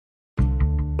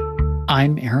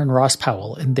I'm Aaron Ross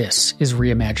Powell, and this is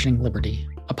Reimagining Liberty,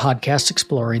 a podcast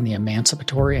exploring the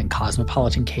emancipatory and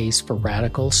cosmopolitan case for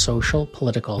radical social,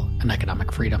 political, and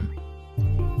economic freedom.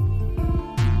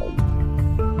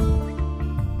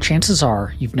 Chances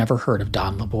are you've never heard of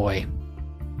Don Lavoie.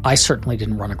 I certainly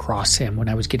didn't run across him when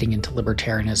I was getting into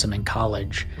libertarianism in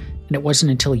college, and it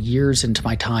wasn't until years into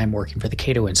my time working for the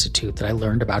Cato Institute that I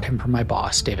learned about him from my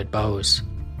boss, David Bose.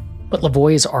 But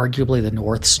Lavoie is arguably the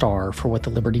North Star for what the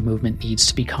liberty movement needs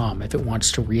to become if it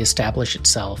wants to reestablish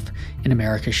itself in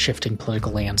America's shifting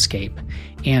political landscape,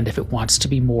 and if it wants to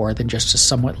be more than just a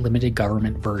somewhat limited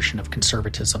government version of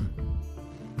conservatism.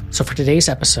 So for today's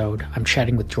episode, I'm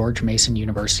chatting with George Mason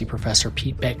University professor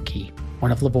Pete Boettke,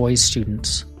 one of Lavoie's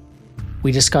students.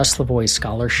 We discuss Lavoie's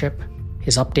scholarship,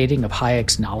 his updating of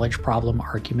Hayek's knowledge problem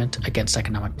argument against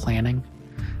economic planning,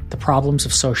 the problems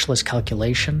of socialist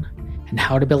calculation, and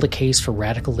how to build a case for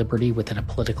radical liberty within a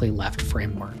politically left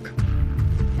framework.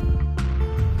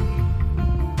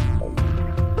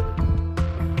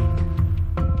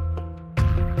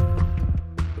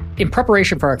 In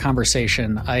preparation for our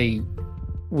conversation, I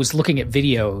was looking at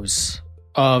videos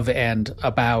of and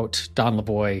about Don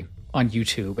Lavoie on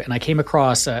YouTube, and I came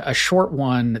across a short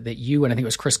one that you and I think it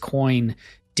was Chris Coyne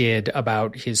did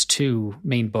about his two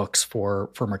main books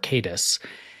for Mercatus.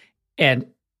 And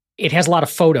it has a lot of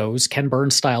photos, Ken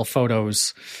Burns style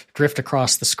photos, drift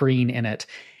across the screen in it.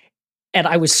 And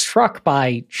I was struck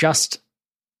by just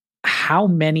how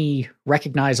many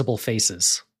recognizable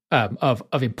faces of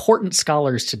important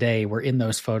scholars today were in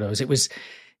those photos. It was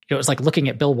like looking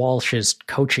at Bill Walsh's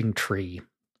coaching tree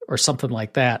or something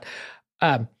like that.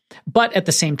 But at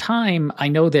the same time, I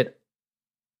know that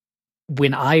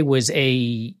when I was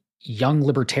a young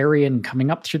libertarian coming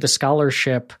up through the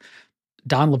scholarship,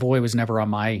 Don Lavoie was never on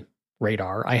my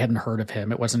radar. I hadn't heard of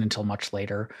him. It wasn't until much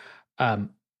later.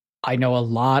 I know a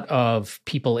lot of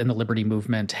people in the liberty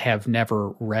movement have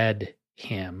never read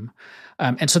him.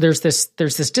 And so there's this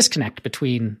disconnect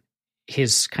between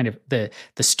his kind of the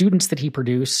students that he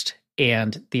produced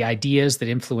and the ideas that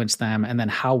influenced them, and then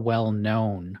how well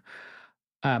known.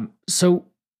 So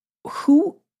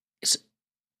who,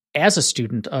 as a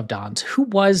student of Don's, who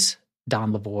was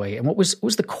Don Lavoie, and what was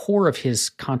the core of his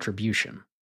contribution?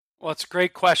 Well, it's a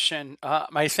great question.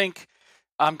 I think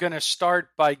I'm going to start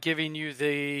by giving you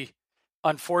the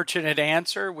unfortunate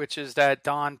answer, which is that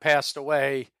Don passed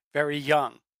away very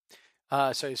young.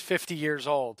 So he's 50 years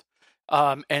old.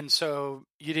 And so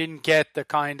you didn't get the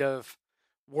kind of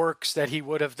works that he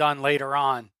would have done later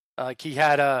on. He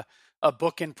had a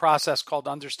book in process called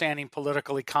Understanding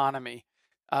Political Economy,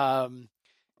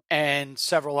 and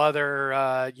several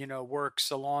other, works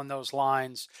along those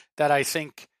lines that I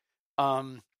think,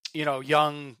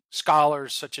 young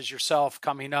scholars such as yourself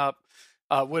coming up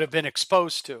would have been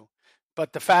exposed to.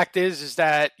 But the fact is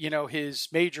that, his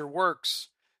major works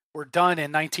were done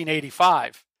in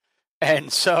 1985.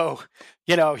 And so,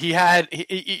 he had,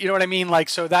 you know what I mean? Like,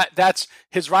 so that's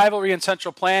his Rivalry in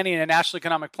Central Planning and National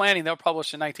Economic Planning. They were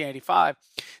published in 1985.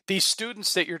 These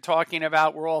students that you're talking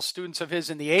about were all students of his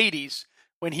in the 80s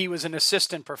when he was an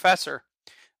assistant professor.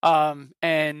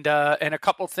 And a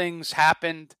couple things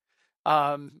happened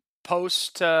before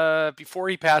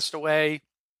he passed away.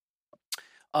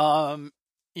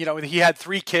 He had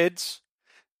 3 kids,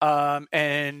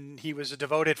 and he was a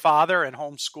devoted father and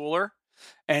homeschooler.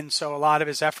 And so a lot of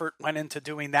his effort went into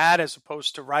doing that as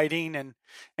opposed to writing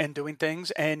and doing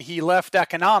things. And he left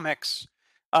economics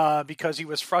because he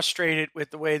was frustrated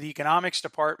with the way the economics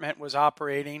department was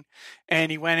operating.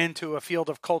 And he went into a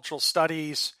field of cultural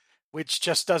studies, which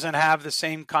just doesn't have the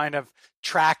same kind of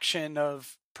traction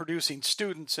of producing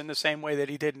students in the same way that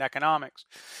he did in economics.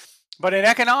 But in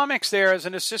economics there, as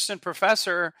an assistant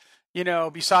professor,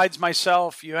 besides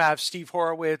myself, you have Steve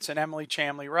Horowitz and Emily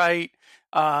Chamley Wright.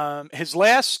 His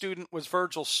last student was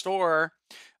Virgil Storr.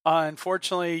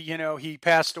 Unfortunately, he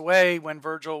passed away when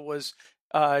Virgil was,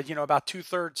 about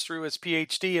 2/3 through his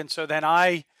PhD. And so then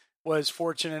I was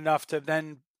fortunate enough to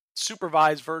then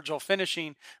supervise Virgil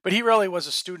finishing, but he really was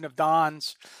a student of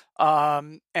Don's.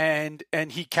 And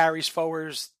he carries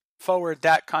forward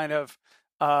that kind of,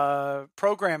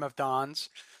 program of Don's.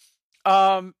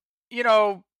 Don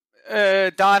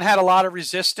had a lot of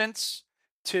resistance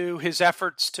to his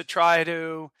efforts to try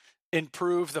to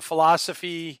improve the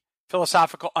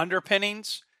philosophical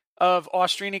underpinnings of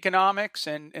Austrian economics.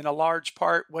 And in a large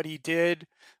part, what he did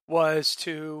was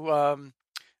to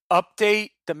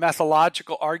update the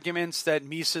methodological arguments that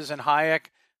Mises and Hayek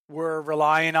were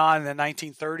relying on in the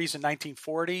 1930s and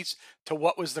 1940s to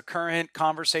what was the current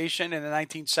conversation in the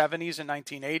 1970s and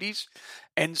 1980s.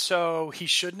 And so he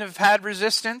shouldn't have had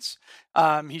resistance.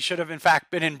 He should have, in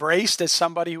fact, been embraced as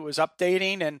somebody who was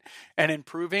updating and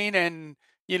improving. And,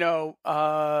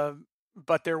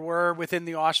 but there were within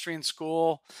the Austrian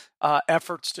school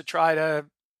efforts to try to,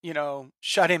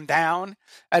 shut him down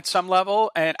at some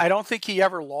level. And I don't think he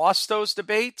ever lost those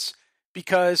debates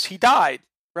because he died.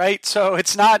 Right. So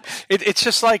it's not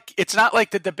like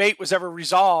the debate was ever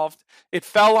resolved. It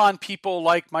fell on people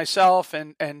like myself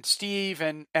and Steve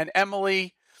and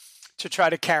Emily to try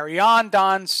to carry on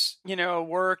Don's,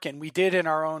 work. And we did in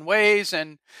our own ways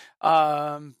and,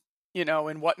 and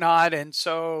whatnot. And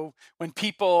so when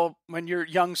your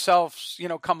young selves,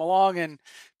 come along and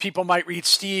people might read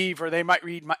Steve or they might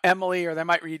read Emily or they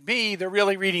might read me, they're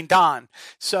really reading Don.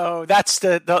 So that's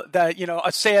the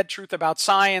a sad truth about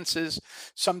science is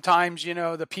sometimes,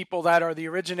 the people that are the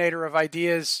originator of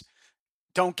ideas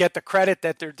don't get the credit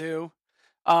that they're due.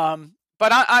 But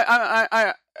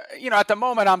I at the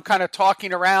moment I'm kind of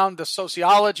talking around the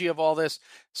sociology of all this.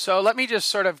 So let me just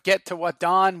sort of get to what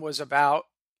Don was about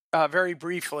very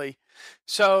briefly.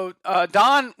 So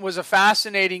Don was a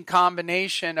fascinating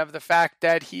combination of the fact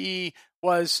that he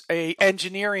was a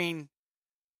engineering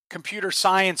computer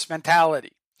science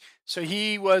mentality. So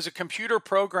he was a computer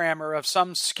programmer of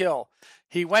some skill.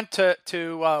 He went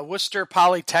to Worcester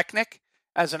Polytechnic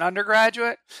as an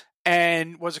undergraduate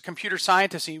and was a computer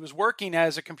scientist. He was working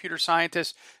as a computer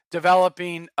scientist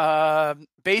developing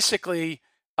basically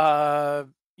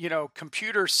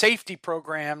computer safety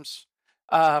programs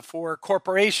for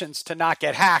corporations to not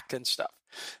get hacked and stuff.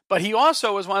 But he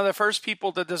also was one of the first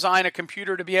people to design a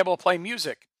computer to be able to play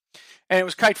music. And it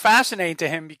was quite fascinating to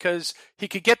him because he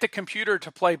could get the computer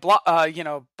to play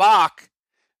Bach,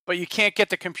 but you can't get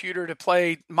the computer to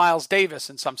play Miles Davis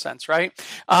in some sense, right?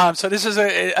 So this is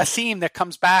a theme that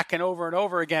comes back and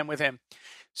over again with him.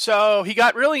 So he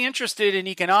got really interested in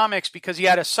economics because he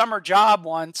had a summer job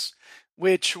once,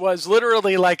 which was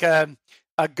literally like a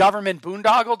government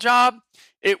boondoggle job.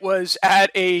 It was at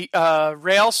a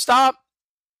rail stop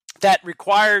that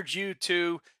required you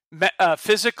to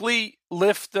physically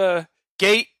lift the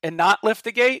gate and not lift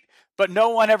the gate, but no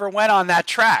one ever went on that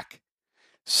track.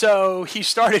 So he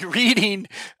started reading,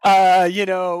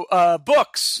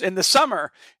 books in the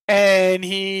summer, and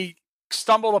he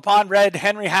read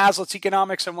Henry Hazlitt's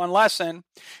Economics in One Lesson.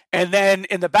 And then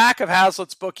in the back of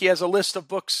Hazlitt's book, he has a list of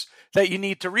books that you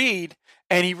need to read.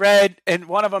 And he read, and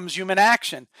one of them is Human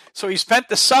Action. So he spent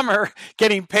the summer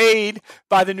getting paid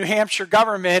by the New Hampshire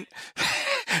government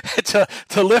to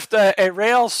lift a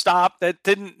rail stop that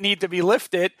didn't need to be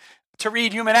lifted to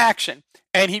read Human Action.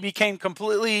 And he became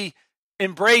completely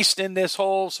embraced in this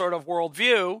whole sort of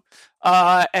worldview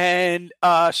and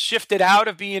shifted out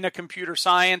of being a computer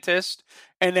scientist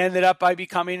and ended up by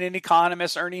becoming an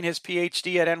economist, earning his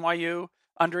PhD at NYU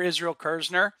under Israel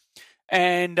Kirzner.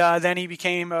 And then he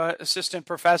became an assistant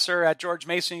professor at George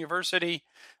Mason University,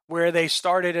 where they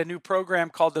started a new program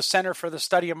called the Center for the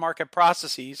Study of Market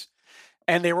Processes.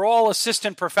 And they were all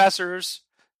assistant professors,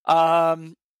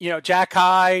 Jack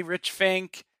High, Rich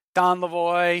Fink, Don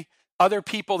Lavoie. Other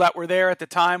people that were there at the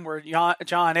time were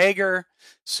John Ager,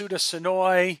 Suda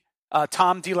Sonoy,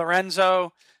 Tom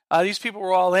DiLorenzo. These people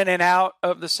were all in and out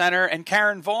of the center. And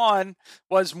Karen Vaughn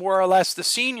was more or less the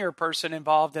senior person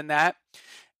involved in that.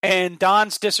 And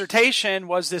Don's dissertation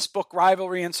was this book,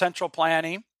 Rivalry and Central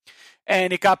Planning,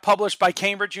 and it got published by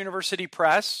Cambridge University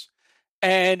Press.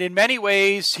 And in many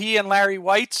ways, he and Larry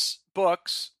White's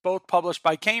books, both published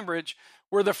by Cambridge,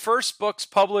 were the first books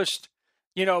published,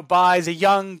 by the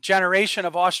young generation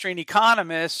of Austrian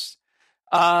economists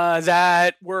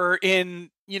that were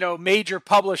in, major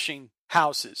publishing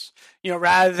houses,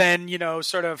 rather than,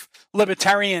 sort of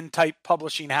libertarian type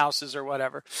publishing houses or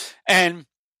whatever. And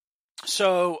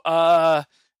so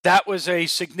that was a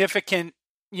significant,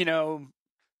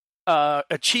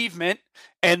 achievement.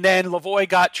 And then Lavoie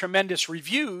got tremendous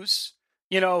reviews,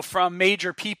 from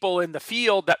major people in the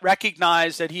field that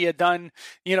recognized that he had done,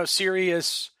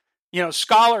 serious,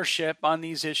 scholarship on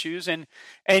these issues. And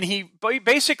he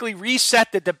basically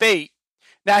reset the debate.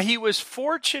 Now, he was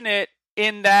fortunate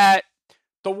in that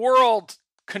the world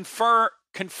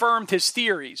confirmed his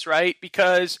theories, right?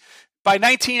 Because by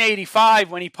 1985,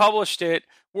 when he published it,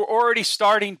 we're already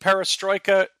starting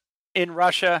perestroika in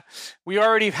Russia. We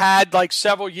already had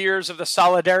several years of the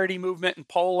solidarity movement in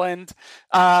Poland,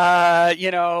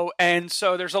 and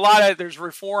so there's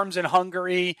reforms in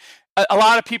Hungary. A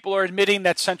lot of people are admitting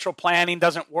that central planning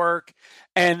doesn't work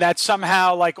and that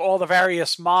somehow all the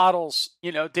various models,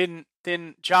 didn't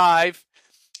jive.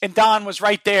 And Don was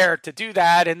right there to do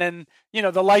that. And then,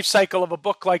 the life cycle of a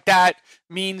book like that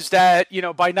means that,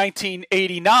 by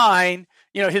 1989,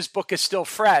 his book is still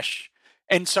fresh.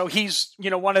 And so he's,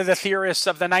 one of the theorists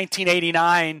of the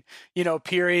 1989,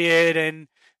 period and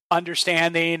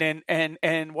understanding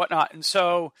and whatnot. And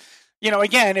so,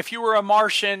 again, if you were a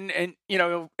Martian and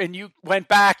you went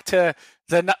back to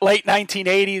the late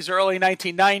 1980s, early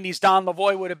 1990s, Don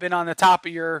Lavoie would have been on the top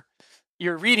of your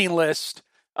reading list.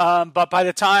 But by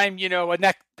the time,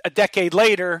 a decade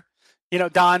later,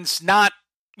 Don's not,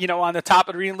 on the top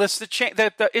of the reading list.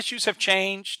 The issues have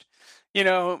changed.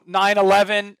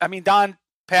 9/11, Don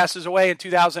passes away in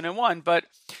 2001. But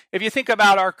if you think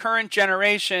about our current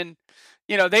generation,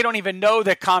 they don't even know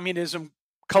that communism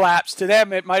collapsed. To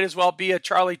them, it might as well be a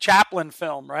Charlie Chaplin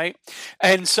film, right?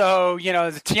 And so,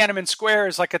 the Tiananmen Square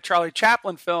is like a Charlie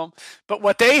Chaplin film. But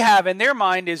what they have in their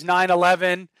mind is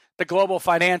 9/11, the global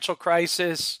financial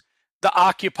crisis, the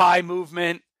Occupy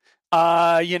movement,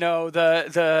 the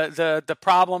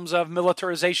problems of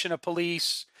militarization of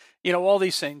police, all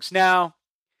these things. Now,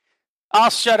 I'll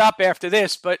shut up after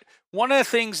this, but one of the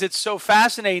things that's so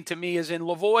fascinating to me is in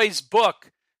Lavoie's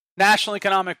book, National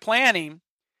Economic Planning,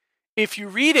 if you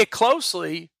read it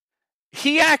closely,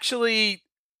 he actually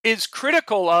is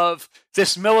critical of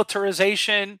this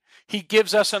militarization. He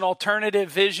gives us an alternative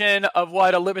vision of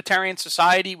what a libertarian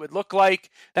society would look like.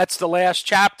 That's the last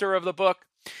chapter of the book.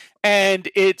 And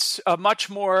it's a much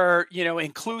more,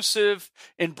 inclusive,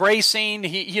 embracing.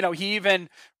 He even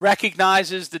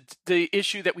recognizes the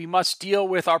issue that we must deal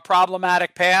with our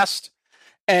problematic past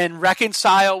and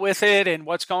reconcile with it and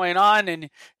what's going on.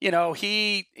 And,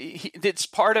 it's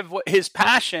part of his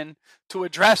passion to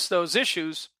address those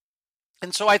issues.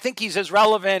 And so I think he's as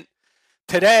relevant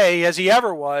today as he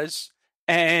ever was.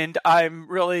 And I'm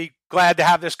really glad to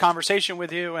have this conversation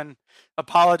with you and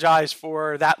apologize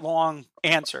for that long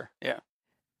answer. Yeah.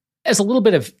 As a little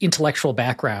bit of intellectual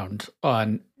background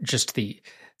on just the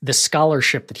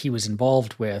scholarship that he was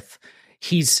involved with,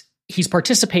 he's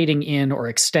participating in or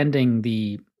extending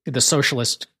the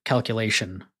socialist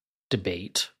calculation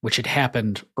debate, which had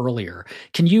happened earlier.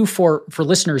 Can you, for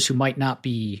listeners who might not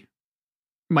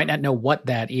know what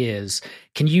that is,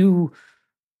 can you?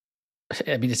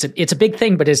 It's a big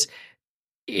thing, but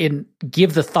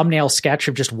give the thumbnail sketch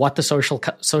of just what the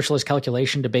socialist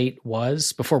calculation debate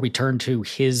was before we turn to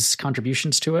his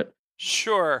contributions to it?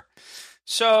 Sure.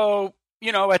 So,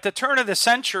 at the turn of the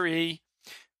century,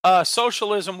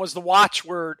 socialism was the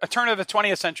watchword. A turn of the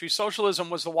 20th century, socialism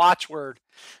was the watchword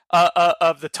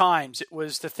of the times. It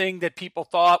was the thing that people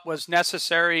thought was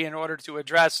necessary in order to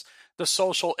address the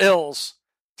social ills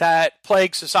that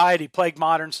plague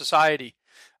modern society.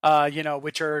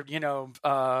 Which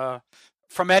are,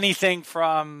 from anything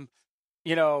from,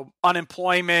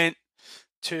 unemployment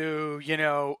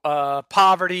to,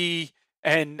 poverty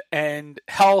and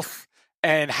health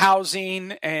and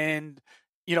housing and,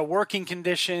 working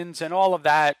conditions and all of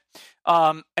that.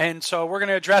 And so we're going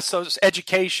to address those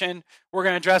education. We're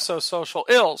going to address those social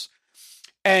ills.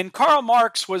 And Karl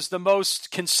Marx was the most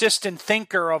consistent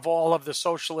thinker of all of the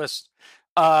socialists,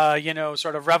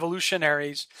 sort of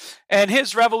revolutionaries. And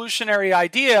his revolutionary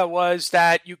idea was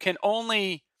that you can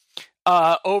only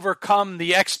overcome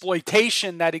the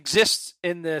exploitation that exists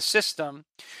in the system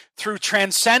through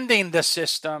transcending the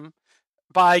system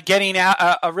by getting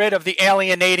rid of the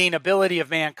alienating ability of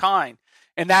mankind.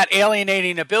 And that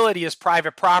alienating ability is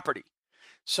private property.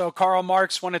 So Karl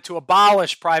Marx wanted to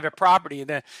abolish private property.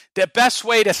 The best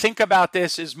way to think about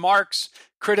this is Marx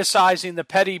criticizing the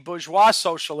petty bourgeois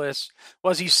socialists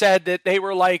was he said that they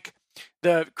were like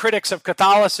the critics of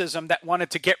Catholicism that wanted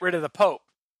to get rid of the Pope.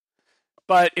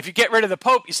 But if you get rid of the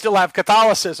Pope, you still have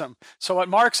Catholicism. So what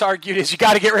Marx argued is you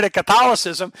got to get rid of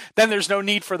Catholicism, then there's no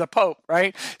need for the Pope,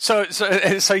 right? So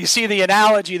you see the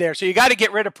analogy there. So you got to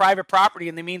get rid of private property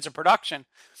and the means of production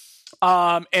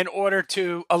in order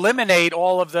to eliminate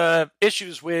all of the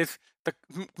issues with the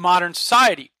modern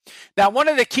society. Now, one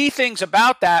of the key things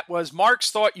about that was Marx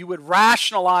thought you would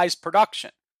rationalize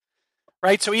production,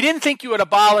 right? So he didn't think you would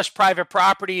abolish private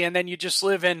property and then you just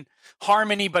live in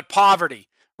harmony but poverty,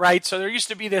 right? So there used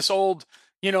to be this old,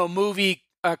 movie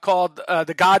called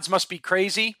The Gods Must Be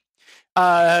Crazy,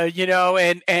 where,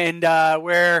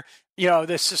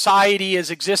 the society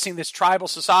is existing, this tribal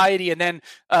society, and then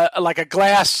like a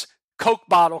glass Coke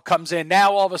bottle comes in.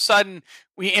 Now, all of a sudden,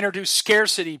 we introduce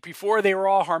scarcity. Before, they were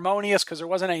all harmonious because there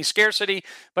wasn't any scarcity.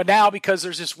 But now, because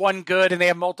there's this one good and they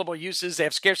have multiple uses, they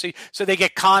have scarcity. So they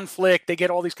get conflict. They get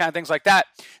all these kind of things like that.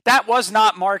 That was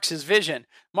not Marx's vision.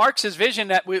 Marx's vision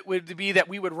that would be that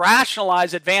we would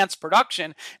rationalize advanced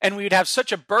production and we would have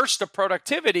such a burst of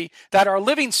productivity that our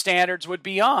living standards would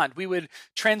be beyond. We would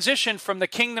transition from the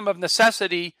kingdom of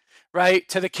necessity, right,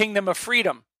 to the kingdom of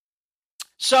freedom.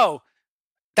 So,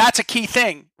 that's a key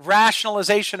thing.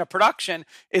 Rationalization of production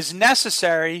is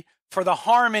necessary for the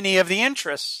harmony of the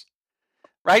interests,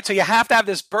 right? So you have to have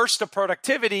this burst of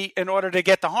productivity in order to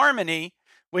get the harmony,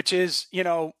 which is,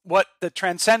 what the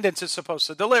transcendence is supposed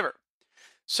to deliver.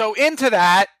 So into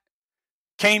that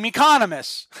came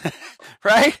economists,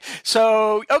 right?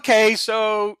 So, okay,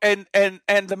 and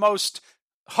the most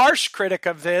harsh critic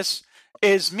of this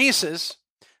is Mises,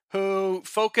 who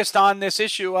focused on this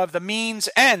issue of the means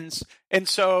ends. And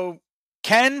so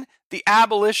can the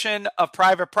abolition of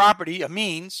private property, a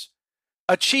means,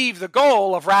 achieve the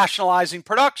goal of rationalizing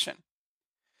production?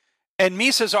 And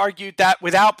Mises argued that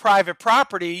without private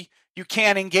property, you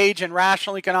can't engage in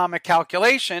rational economic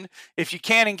calculation. If you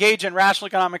can't engage in rational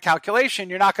economic calculation,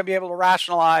 you're not going to be able to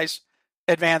rationalize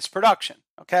advanced production.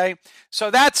 Okay?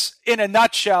 So that's, in a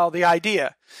nutshell, the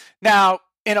idea. Now,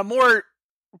 in a more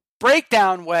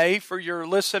breakdown way for your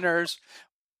listeners,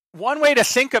 one way to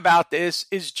think about this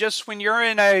is just when you're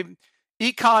in a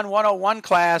Econ 101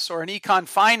 class or an Econ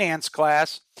finance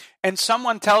class and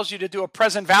someone tells you to do a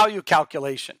present value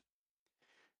calculation.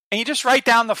 And you just write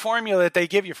down the formula that they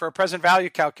give you for a present value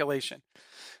calculation.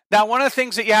 Now, one of the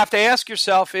things that you have to ask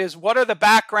yourself is, what are the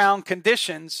background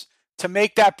conditions to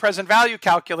make that present value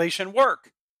calculation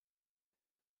work?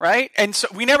 Right? And so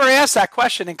we never ask that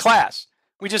question in class.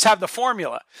 We just have the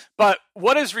formula. But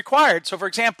what is required? So, for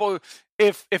example,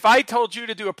 if I told you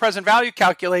to do a present value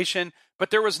calculation, but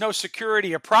there was no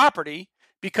security or property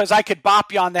because I could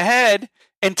bop you on the head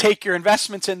and take your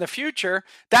investments in the future,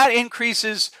 that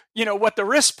increases, what the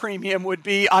risk premium would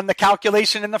be on the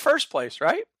calculation in the first place,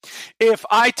 right? If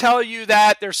I tell you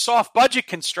that there's soft budget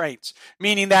constraints,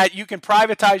 meaning that you can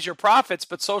privatize your profits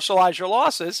but socialize your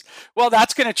losses, well,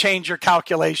 that's going to change your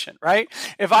calculation, right?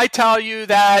 If I tell you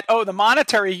that, the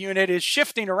monetary unit is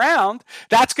shifting around,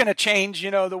 that's going to change,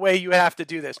 the way you have to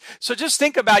do this. So just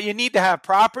think about, you need to have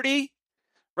property,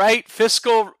 right?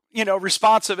 Fiscal,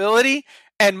 responsibility,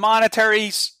 and monetary,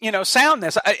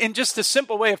 soundness, in just a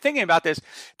simple way of thinking about this,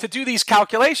 to do these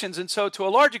calculations. And so to a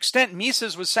large extent,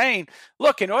 Mises was saying,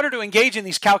 look, in order to engage in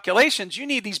these calculations, you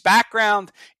need these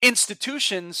background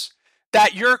institutions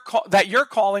that you're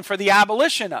calling for the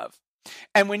abolition of.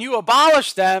 And when you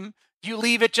abolish them, you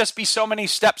leave it just be so many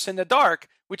steps in the dark,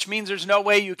 which means there's no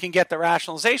way you can get the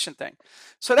rationalization thing.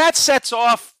 So that sets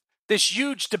off this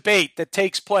huge debate that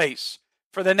takes place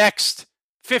for the next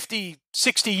 50,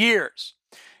 60 years,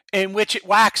 in which it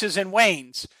waxes and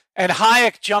wanes. And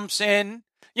Hayek jumps in.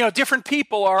 Different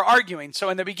people are arguing. So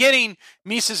in the beginning,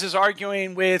 Mises is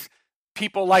arguing with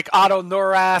people like Otto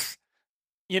Neurath,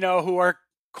 who are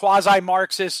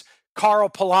quasi-Marxists, Karl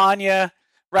Polanyi,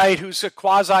 right, who's a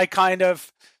quasi kind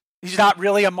of, he's not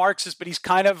really a Marxist, but he's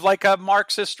kind of like a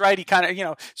Marxist, right? He kind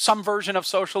of, some version of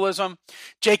socialism.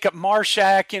 Jacob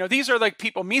Marshak, these are like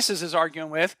people Mises is arguing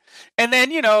with. And then,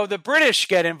 the British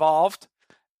get involved.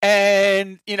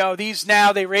 And, these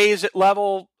now they raise at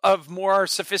level of more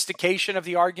sophistication of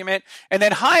the argument. And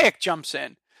then Hayek jumps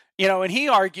in, and he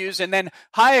argues. And then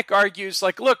Hayek argues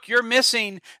like, look, you're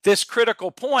missing this critical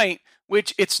point,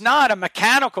 which it's not a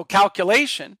mechanical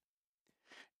calculation.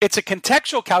 It's a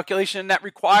contextual calculation that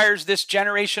requires this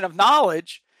generation of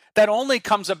knowledge that only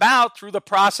comes about through the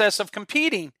process of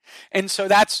competing. And so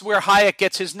that's where Hayek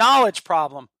gets his knowledge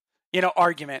problem,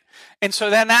 argument. And so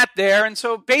then and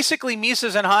so basically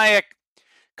Mises and Hayek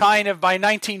kind of by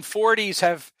 1940s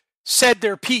have said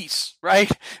their piece,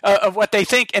 right, of what they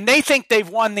think. And they think they've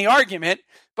won the argument,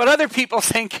 but other people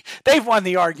think they've won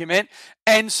the argument.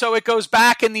 And so it goes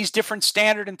back in these different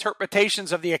standard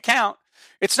interpretations of the account.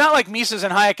 It's not like Mises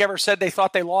and Hayek ever said they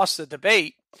thought they lost the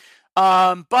debate.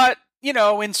 But,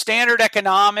 in standard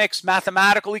economics,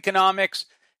 mathematical economics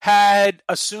had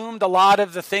assumed a lot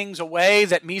of the things away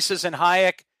that Mises and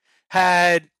Hayek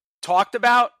had talked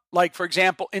about, like, for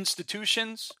example,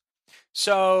 institutions.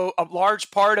 So a large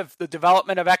part of the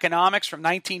development of economics from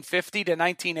 1950 to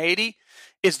 1980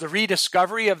 is the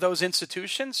rediscovery of those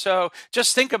institutions. So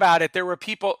just think about it. There were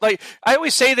people, like, I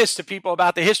always say this to people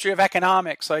about the history of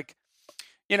economics, like,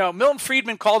 Milton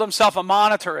Friedman called himself a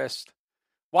monetarist.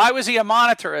 Why was he a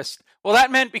monetarist? Well,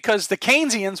 that meant because the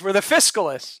Keynesians were the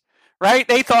fiscalists, right?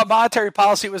 They thought monetary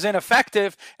policy was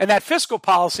ineffective and that fiscal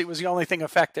policy was the only thing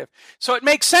effective. So it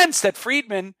makes sense that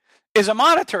Friedman is a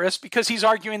monetarist because he's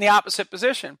arguing the opposite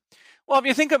position. Well, if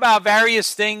you think about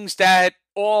various things that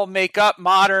all make up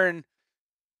modern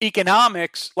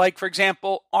economics, like, for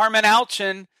example, Armin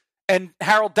Alchian and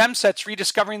Harold Demsetz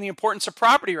rediscovering the importance of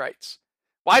property rights.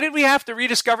 Why did we have to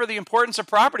rediscover the importance of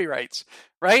property rights,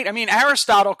 right? I mean,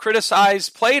 Aristotle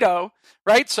criticized Plato,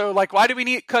 right? So, like, why do we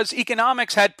need, because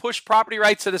economics had pushed property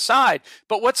rights to the side.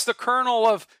 But what's the kernel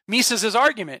of Mises's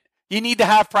argument? you need to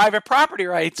have private property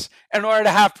rights in order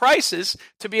to have prices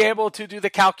to be able to do the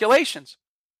calculations.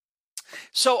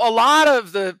 So a lot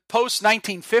of the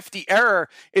post-1950 era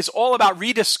is all about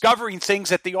rediscovering things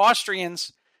that the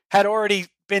Austrians had already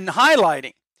been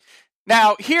highlighting.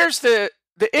 Now, here's the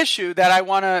issue that I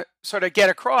want to sort of get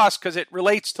across, because it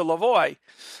relates to Lavoie,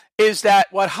 is that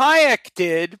what Hayek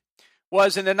did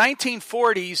was in the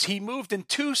 1940s, he moved in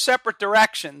two separate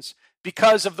directions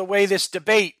because of the way this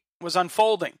debate was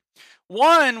unfolding.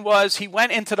 One was he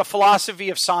went into the philosophy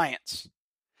of science,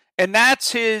 and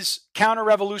that's his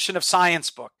Counter-Revolution of Science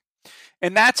book.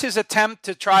 And that's his attempt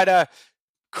to try to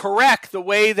correct the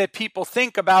way that people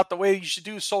think about the way you should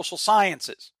do social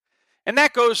sciences. And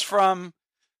that goes from,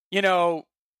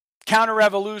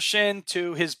 Counter-Revolution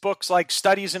to his books like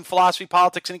Studies in Philosophy,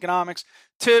 Politics, and Economics,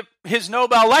 to his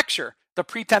Nobel lecture, The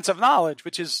Pretense of Knowledge,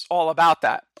 which is all about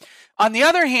that. On the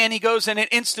other hand, he goes in an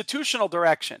institutional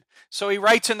direction. So he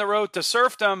writes in The Road to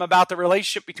Serfdom about the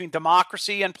relationship between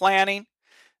democracy and planning.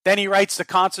 Then he writes The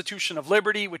Constitution of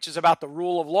Liberty, which is about the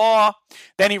rule of law.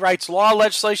 Then he writes Law,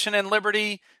 Legislation, and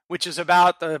Liberty, which is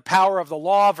about the power of the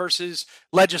law versus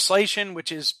legislation,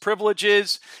 which is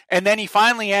privileges. And then he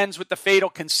finally ends with The Fatal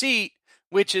Conceit,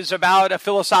 which is about a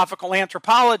philosophical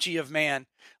anthropology of man.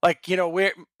 Like,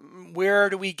 where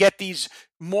do we get these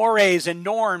mores and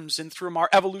norms and through our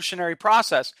evolutionary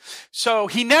process? So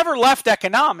he never left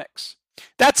economics.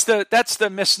 That's the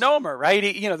misnomer, right?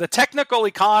 The technical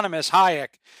economist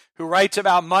Hayek, who writes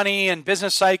about money and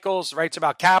business cycles, writes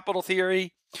about capital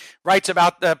theory, writes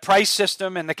about the price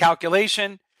system and the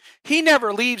calculation. He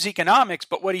never leaves economics,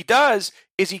 but what he does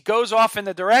is he goes off in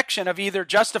the direction of either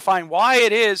justifying why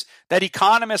it is that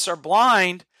economists are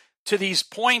blind to these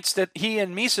points that he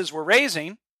and Mises were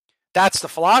raising. That's the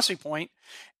philosophy point.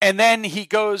 And then he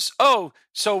goes,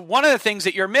 so one of the things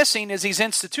that you're missing is these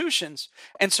institutions.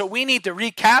 And so we need to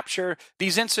recapture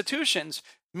these institutions,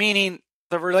 meaning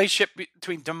the relationship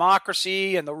between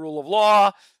democracy and the rule of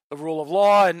law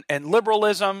and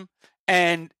liberalism,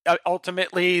 and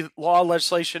ultimately law,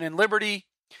 legislation, and liberty.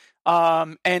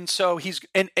 And so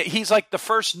he's like the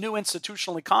first new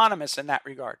institutional economist in that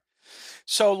regard.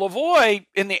 So Lavoie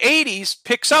in the 80s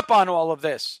picks up on all of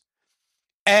this,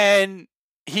 and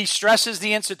he stresses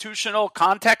the institutional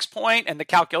context point and the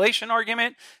calculation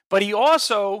argument, but he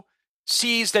also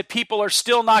sees that people are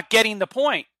still not getting the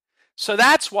point. So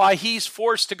that's why he's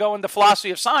forced to go into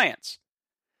philosophy of science.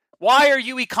 Why are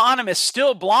you economists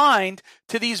still blind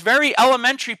to these very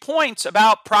elementary points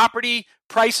about property,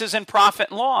 prices, and profit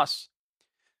and loss?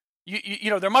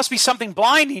 There must be something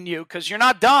blinding you, because you're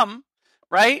not dumb,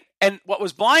 right? And what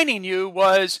was blinding you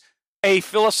was a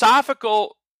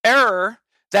philosophical error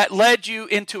that led you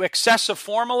into excessive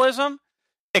formalism,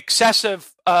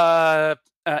 excessive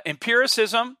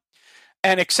empiricism,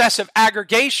 and excessive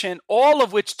aggregation, all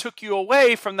of which took you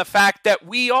away from the fact that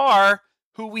we are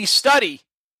who we study.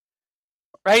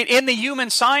 Right? In the human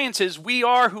sciences, we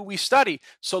are who we study.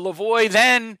 So Lavoie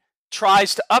then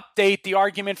tries to update the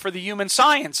argument for the human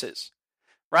sciences,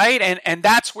 right? And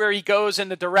that's where he goes in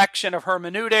the direction of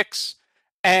hermeneutics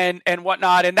and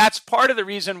whatnot. And that's part of the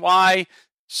reason why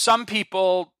some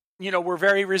people, were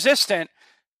very resistant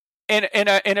in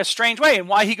a strange way. And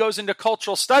why he goes into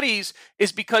cultural studies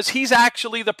is because he's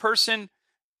actually the person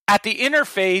at the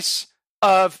interface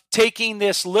of taking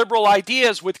this liberal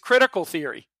ideas with critical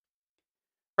theory.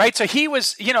 Right. So he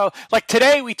was, like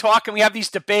today we talk and we have these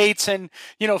debates, and,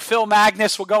 Phil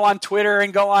Magnus will go on Twitter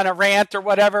and go on a rant or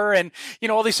whatever, and,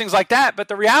 all these things like that. But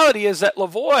the reality is that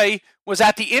Lavoie was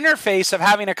at the interface of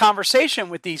having a conversation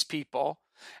with these people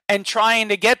and trying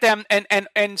to get them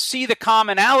and see the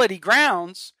commonality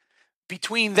grounds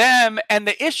between them and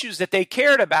the issues that they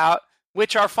cared about,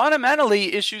 which are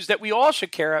fundamentally issues that we all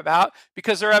should care about,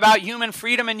 because they're about human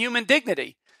freedom and human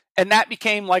dignity. And that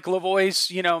became like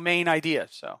Lavoie's, main idea.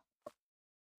 So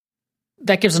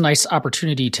that gives a nice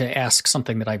opportunity to ask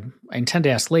something that I intend to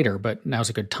ask later, but now's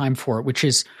a good time for it, which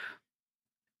is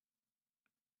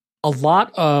a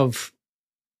lot of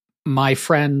my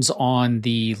friends on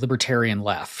the libertarian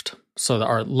left, so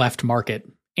our left market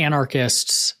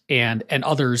anarchists and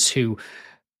others who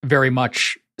very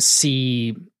much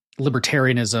see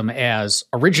libertarianism as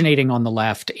originating on the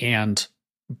left and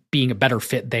being a better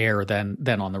fit there than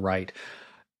on the right,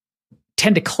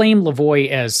 tend to claim Lavoie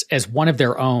as one of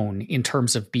their own in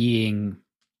terms of being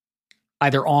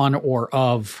either on or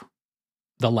of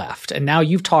the left. And now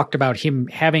you've talked about him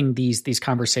having these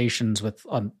conversations with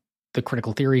on the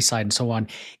critical theory side and so on.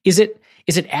 Is it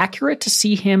accurate to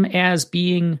see him as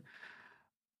being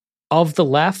of the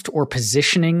left or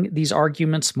positioning these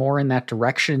arguments more in that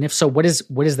direction? And if so, what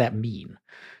does that mean?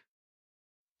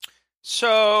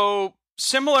 So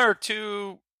similar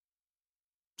to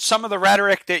some of the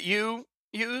rhetoric that you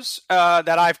use that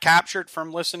I've captured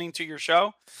from listening to your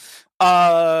show,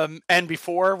 and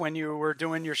before when you were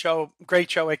doing your show, great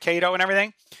show at Cato and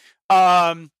everything.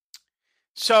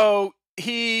 So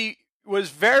he was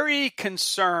very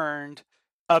concerned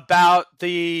about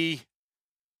the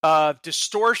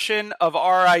distortion of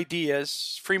our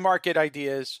ideas, free market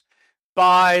ideas,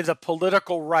 by the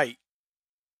political right,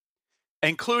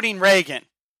 including Reagan.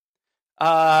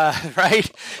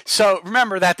 Right? So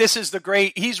remember that this is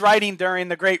he's writing during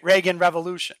the Great Reagan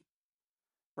Revolution,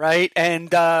 right?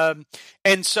 And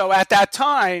so at that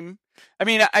time, I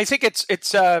mean, I think it's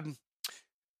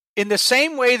in the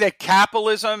same way that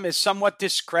capitalism is somewhat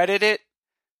discredited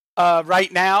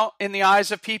right now in the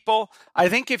eyes of people. I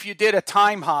think if you did a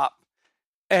time hop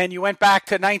and you went back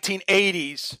to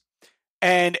 1980s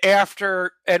and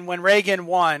when Reagan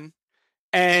won,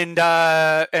 and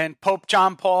Pope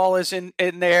John Paul is in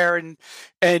there,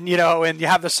 and you know, and you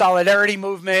have the solidarity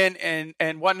movement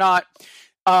and whatnot.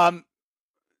 The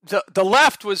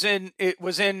left was in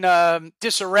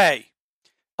disarray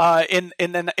in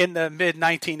the mid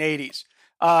 1980s,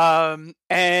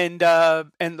 and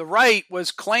the right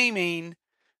was claiming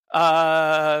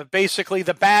basically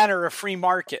the banner of free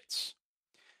markets,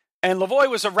 and Lavoie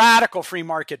was a radical free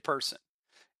market person,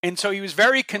 and so he was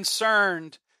very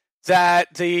concerned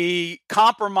that the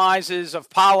compromises of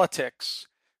politics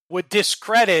would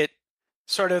discredit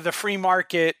sort of the free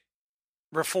market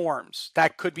reforms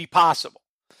that could be possible.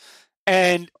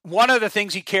 And one of the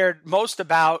things he cared most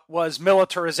about was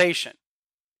militarization.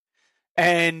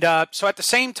 And so at the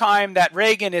same time that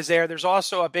Reagan is there, there's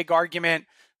also a big argument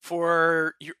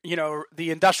for, you know,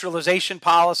 the industrialization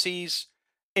policies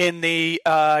in the,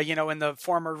 in the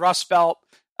former Rust Belt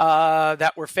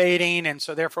that were fading, and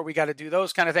so therefore we got to do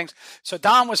those kind of things. So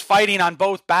Don was fighting on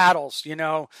both battles, you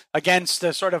know, against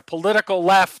the sort of political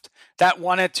left that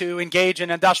wanted to engage in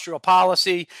industrial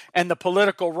policy and the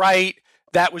political right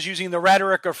that was using the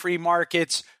rhetoric of free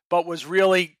markets but was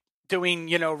really doing,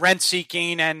 you know, rent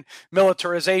seeking and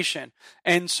militarization.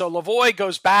 And so Lavoie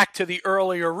goes back to the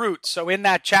earlier roots. So in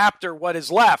that chapter, What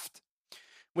is Left,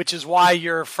 which is why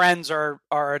your friends are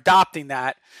adopting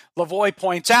that, Lavoie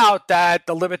points out that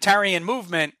the libertarian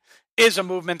movement is a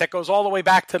movement that goes all the way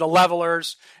back to the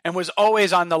levelers and was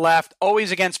always on the left,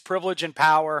 always against privilege and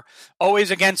power,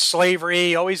 always against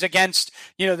slavery, always against,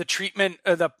 you know, the treatment,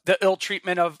 the ill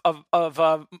treatment of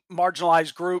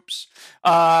marginalized groups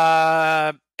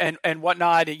and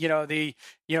whatnot.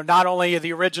 Not only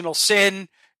the original sin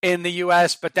in the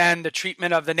U.S., but then the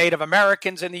treatment of the Native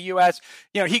Americans in the U.S.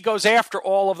 You know, he goes after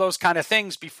all of those kind of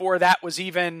things before that was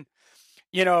even,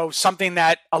 you know, something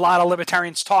that a lot of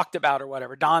libertarians talked about or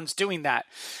whatever. Don's doing that.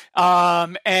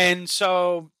 And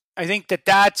so I think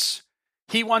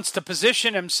he wants to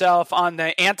position himself on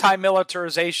the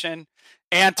anti-militarization,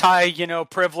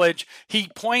 privilege. He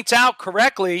points out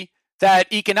correctly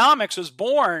that economics was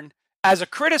born as a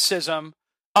criticism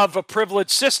of a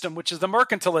privileged system, which is the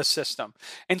mercantilist system.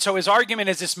 And so his argument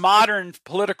is this modern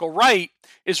political right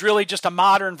is really just a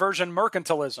modern version of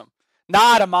mercantilism,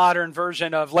 not a modern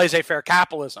version of laissez-faire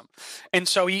capitalism. And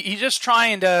so he's just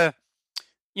trying to,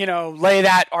 you know, lay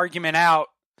that argument out.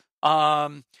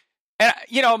 And,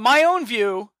 you know, my own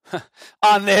view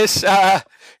on this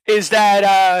is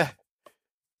that,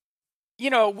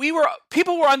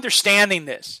 people were understanding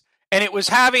this, and it was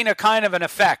having a kind of an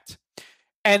effect.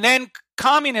 And then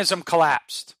communism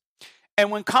collapsed. And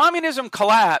when communism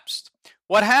collapsed,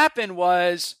 what happened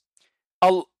was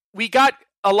we got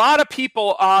a lot of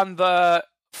people on the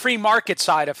free market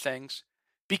side of things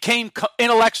became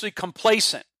intellectually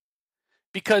complacent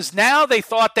because now they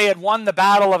thought they had won the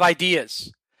battle of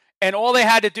ideas. And all they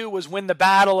had to do was win the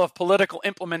battle of political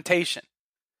implementation.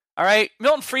 All right?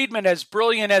 Milton Friedman, as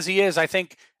brilliant as he is, I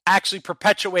think actually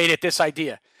perpetuated this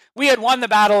idea. We had won the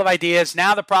battle of ideas.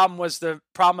 Now the problem was the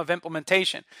problem of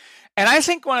implementation. And I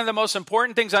think one of the most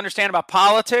important things to understand about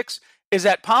politics is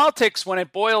that politics, when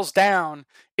it boils down,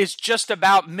 is just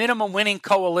about minimum winning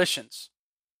coalitions.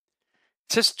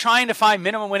 It's just trying to find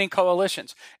minimum winning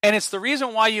coalitions. And it's the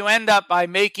reason why you end up by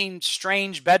making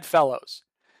strange bedfellows,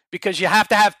 because you have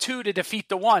to have two to defeat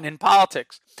the one in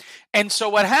politics. And so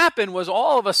what happened was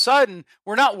all of a sudden,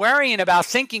 we're not worrying about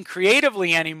thinking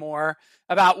creatively anymore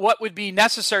about what would be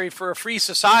necessary for a free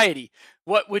society,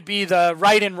 what would be the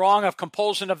right and wrong of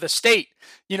compulsion of the state.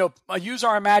 You know, use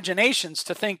our imaginations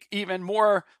to think even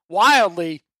more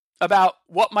wildly about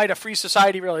what might a free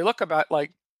society really look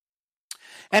like.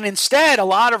 And instead, a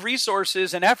lot of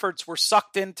resources and efforts were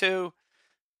sucked into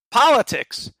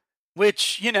politics,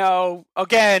 which, you know,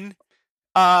 again,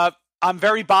 I'm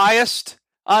very biased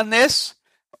on this,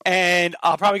 and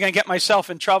I'm probably going to get myself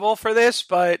in trouble for this,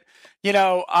 but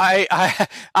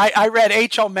I read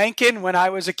H.L. Mencken when I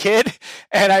was a kid,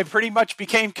 and I pretty much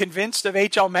became convinced of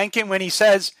H.L. Mencken when he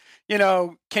says,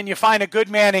 can you find a good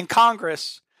man in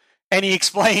Congress? And he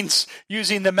explains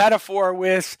using the metaphor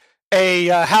with a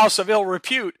house of ill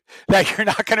repute that you're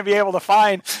not going to be able to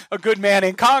find a good man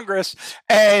in Congress.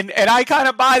 And I kind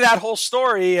of buy that whole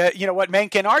story, what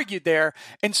Mencken argued there.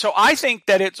 And so I think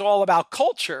that it's all about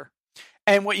culture.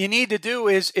 And what you need to do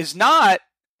is not,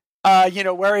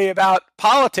 worry about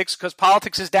politics, because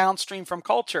politics is downstream from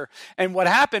culture. And what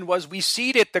happened was we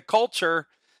ceded the culture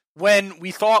when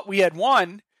we thought we had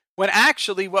won, when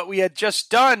actually what we had just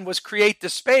done was create the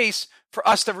space for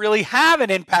us to really have an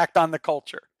impact on the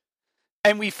culture.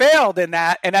 And we failed in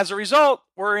that. And as a result,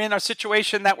 we're in a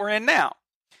situation that we're in now.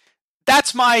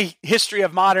 That's my history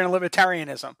of modern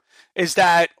libertarianism, is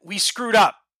that we screwed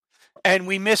up and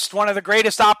we missed one of the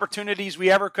greatest opportunities we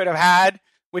ever could have had,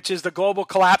 which is the global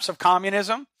collapse of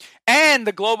communism and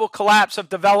the global collapse of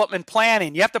development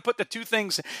planning. You have to put the two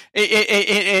things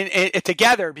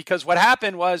together, because what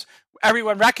happened was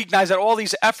everyone recognized that all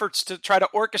these efforts to try to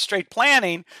orchestrate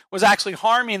planning was actually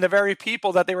harming the very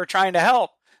people that they were trying to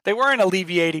help. They weren't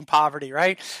alleviating poverty,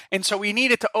 right? And so we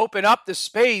needed to open up the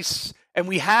space, and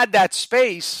we had that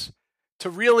space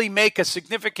to really make a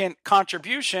significant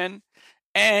contribution.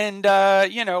 And,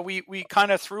 we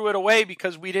kind of threw it away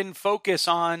because we didn't focus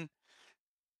on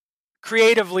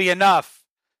creatively enough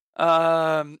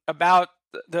about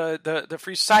the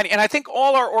free society. And I think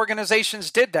all our organizations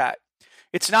did that.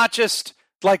 It's not just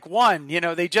like one,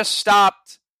 they just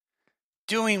stopped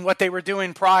doing what they were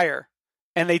doing prior,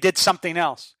 and they did something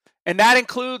else. And that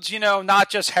includes, not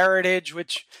just Heritage,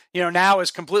 which, now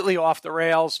is completely off the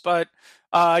rails, but,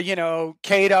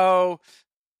 Cato,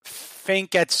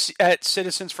 Fink at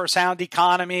Citizens for a Sound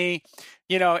Economy,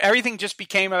 everything just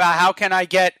became about how can I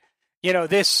get,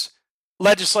 this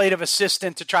legislative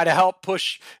assistant to try to help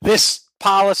push this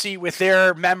policy with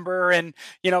their member, and,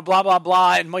 blah, blah,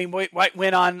 blah. And we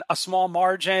win on a small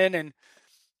margin. And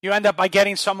you end up by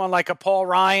getting someone like a Paul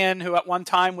Ryan, who at one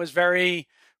time was very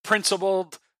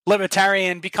principled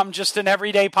libertarian, become just an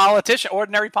everyday politician,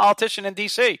 ordinary politician in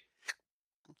DC.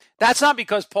 That's not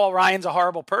because Paul Ryan's a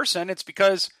horrible person. It's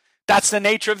because that's the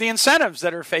nature of the incentives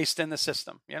that are faced in the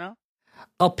system,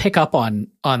 I'll pick up on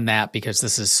that, because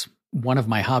this is one of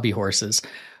my hobby horses,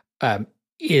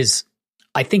 is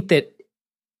I think that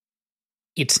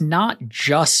it's not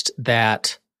just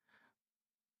that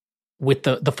with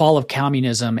the fall of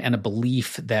communism and a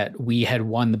belief that we had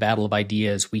won the battle of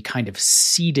ideas, we kind of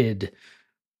ceded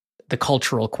the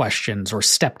cultural questions or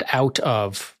stepped out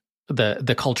of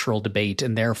the cultural debate,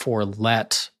 and therefore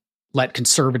let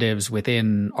conservatives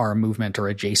within our movement or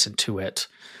adjacent to it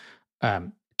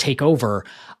take over.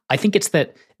 I think it's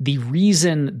that the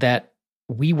reason that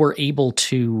we were able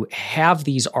to have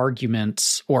these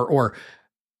arguments or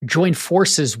join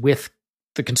forces with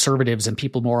the conservatives and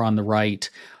people more on the right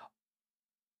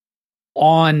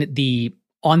on the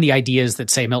ideas that,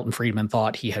 say, Milton Friedman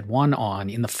thought he had won on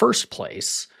in the first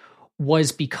place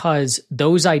was because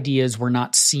those ideas were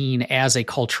not seen as a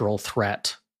cultural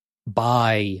threat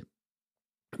by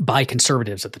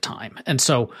conservatives at the time. And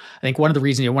so I think one of the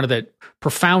reasons, one of the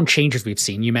profound changes we've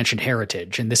seen, you mentioned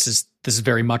Heritage, and this is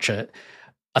very much a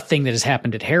thing that has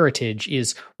happened at Heritage,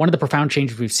 is one of the profound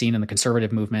changes we've seen in the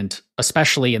conservative movement,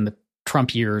 especially in the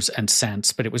Trump years and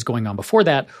since, but it was going on before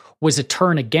that, was a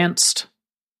turn against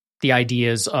the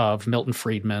ideas of Milton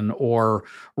Friedman or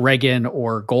Reagan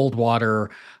or Goldwater,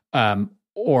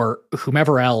 or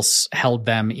whomever else held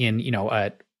them in,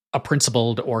 a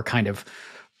principled or kind of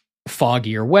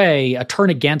foggier way, a turn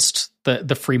against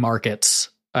the free markets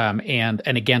and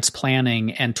against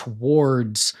planning and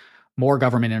towards more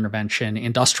government intervention,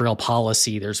 industrial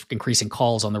policy. There's increasing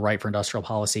calls on the right for industrial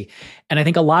policy. And I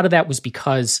think a lot of that was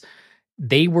because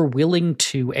they were willing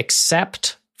to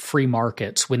accept free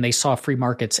markets when they saw free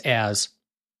markets as,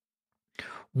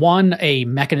 one, a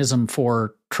mechanism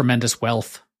for tremendous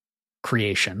wealth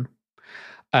creation.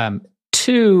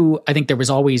 Two, I think there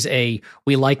was always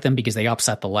we like them because they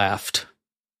upset the left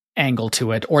angle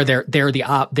to it, or they're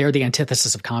the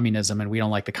antithesis of communism and we don't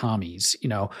like the commies,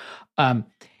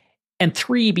 and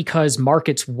three, because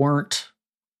markets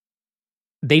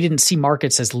they didn't see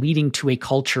markets as leading to a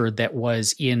culture that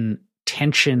was in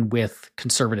tension with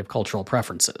conservative cultural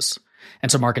preferences.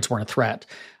 And so markets weren't a threat.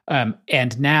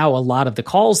 And now a lot of the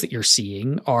calls that you're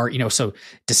seeing are, so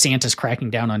DeSantis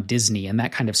cracking down on Disney and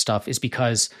that kind of stuff is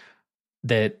because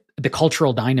the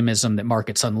cultural dynamism that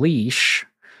markets unleash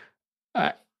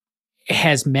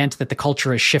has meant that the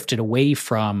culture has shifted away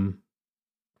from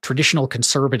traditional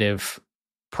conservative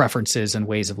preferences and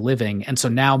ways of living. And so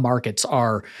now markets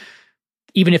are,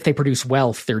 even if they produce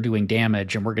wealth, they're doing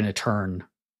damage, and we're going to turn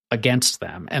against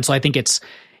them. And so I think it's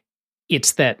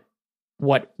that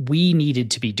what we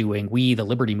needed to be doing, we, the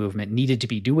liberty movement, needed to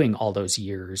be doing all those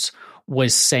years,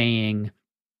 was saying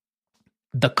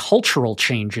the cultural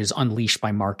changes unleashed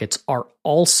by markets are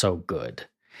also good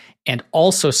and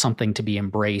also something to be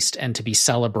embraced and to be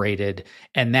celebrated.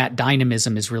 And that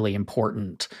dynamism is really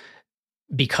important,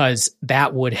 because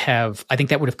I think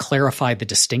that would have clarified the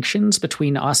distinctions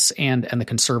between us and the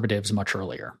conservatives much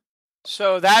earlier.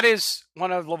 So that is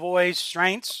one of Lavoie's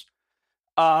strengths,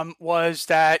 was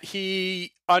that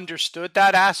he understood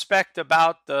that aspect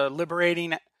about the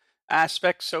liberating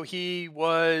aspect. So he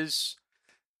was,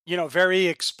 very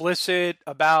explicit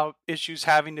about issues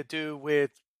having to do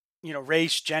with,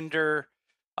 race, gender,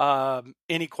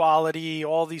 inequality,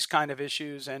 all these kind of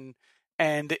issues, and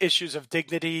the issues of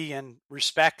dignity and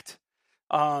respect.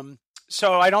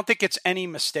 So I don't think it's any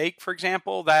mistake, for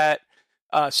example, that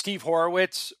Steve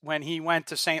Horowitz, when he went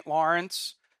to St.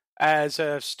 Lawrence as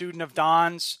a student of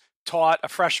Don's, taught a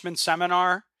freshman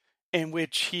seminar in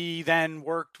which he then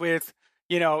worked with,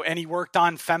 and he worked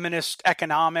on feminist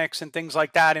economics and things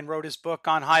like that, and wrote his book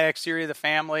on Hayek's theory of the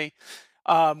family.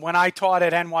 When I taught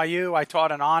at NYU, I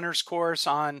taught an honors course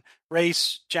on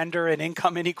race, gender, and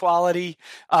income inequality.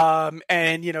 And,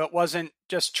 it wasn't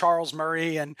just Charles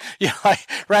Murray and,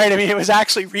 right. I mean, it was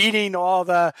actually reading all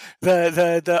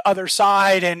the other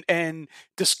side and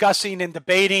discussing and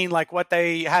debating like what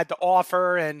they had to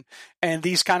offer and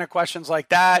these kind of questions like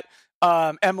that.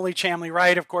 Emily Chamley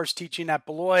Wright, of course, teaching at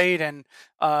Beloit and,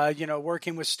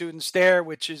 working with students there,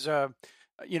 which is,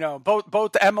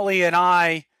 both Emily and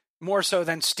I, more so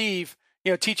than Steve,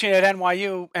 teaching at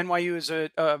NYU. NYU is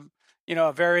a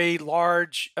very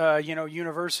large,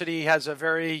 university, has a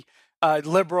very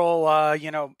liberal,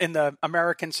 in the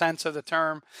American sense of the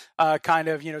term, kind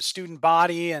of, student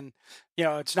body. And,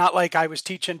 it's not like I was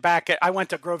teaching I went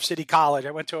to Grove City College.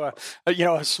 I went to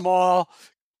a small,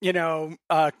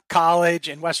 college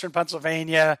in Western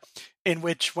Pennsylvania, in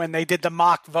which when they did the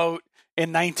mock vote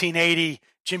in 1980,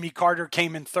 Jimmy Carter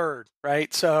came in third,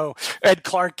 right? So Ed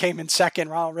Clark came in second,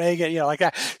 Ronald Reagan, like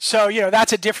that. So,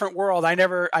 that's a different world. I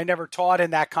never taught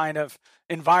in that kind of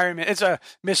environment. It's a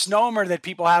misnomer that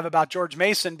people have about George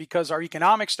Mason because our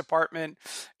economics department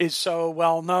is so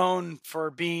well known for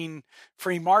being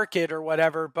free market or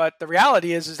whatever. But the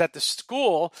reality is that the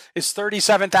school is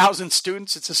 37,000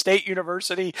 students. It's a state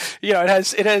university.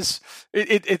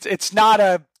 It's not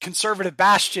a conservative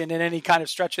bastion in any kind of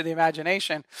stretch of the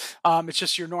imagination. It's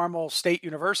just your normal state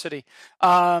university.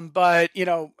 But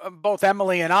both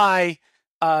Emily and I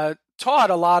taught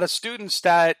a lot of students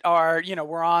that are,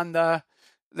 were on the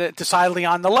decidedly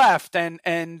on the left, and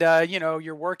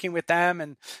you're working with them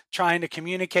and trying to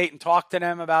communicate and talk to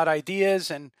them about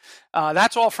ideas, and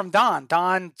that's all from Don.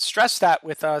 Don stressed that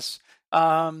with us,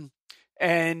 and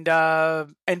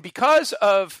because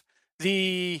of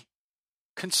the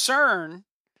concern.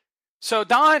 So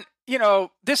Don,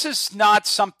 this is not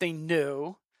something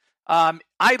new.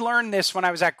 I learned this when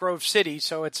I was at Grove City,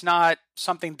 so it's not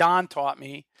something Don taught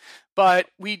me, but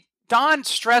Don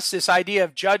stressed this idea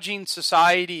of judging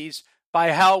societies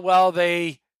by how well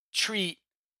they treat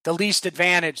the least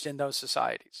advantaged in those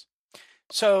societies.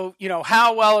 So,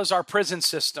 how well is our prison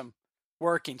system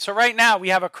working? So right now we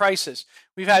have a crisis.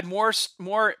 We've had more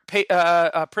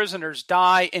prisoners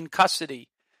die in custody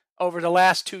over the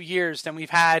last 2 years than we've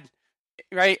had,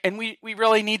 right? And we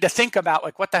really need to think about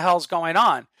like what the hell's going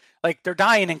on. Like they're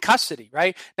dying in custody,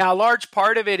 right? Now, a large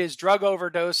part of it is drug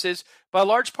overdoses, but a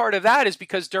large part of that is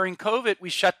because during COVID, we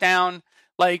shut down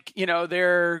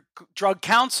their drug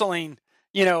counseling,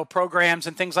 programs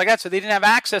and things like that. So they didn't have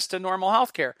access to normal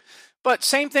healthcare. But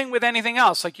same thing with anything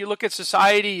else. Like you look at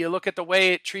society, you look at the way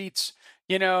it treats,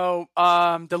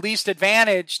 the least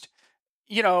advantaged.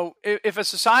 If a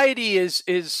society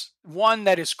is one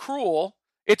that is cruel,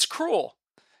 it's cruel.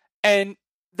 And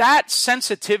that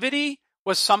sensitivity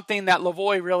was something that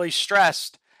Lavoie really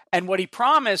stressed. And what he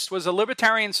promised was a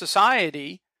libertarian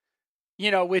society,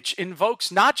 which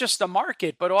invokes not just the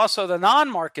market, but also the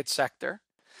non-market sector,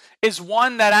 is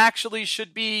one that actually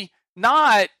should be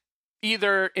not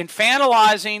either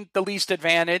infantilizing the least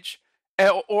advantage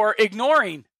or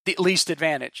ignoring the least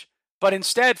advantage, but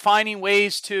instead finding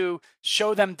ways to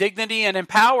show them dignity and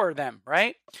empower them,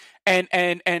 right?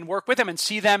 And work with them and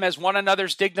see them as one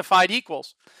another's dignified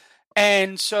equals.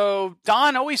 And so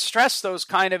Don always stressed those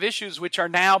kind of issues, which are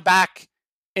now back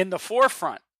in the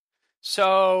forefront.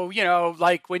 So,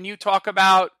 like when you talk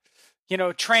about,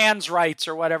 trans rights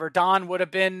or whatever, Don would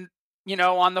have been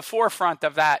on the forefront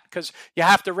of that, because you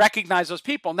have to recognize those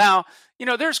people. Now,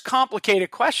 there's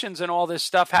complicated questions and all this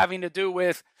stuff having to do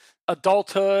with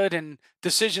adulthood and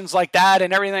decisions like that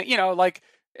and everything,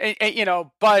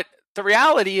 but the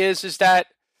reality is that,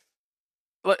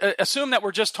 assume that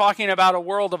we're just talking about a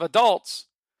world of adults,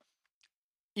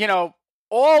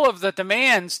 all of the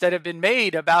demands that have been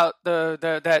made about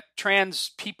that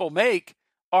trans people make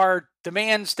are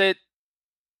demands that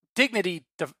dignity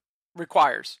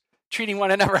requires, treating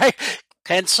one another right.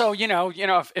 And so,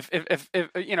 if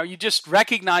you just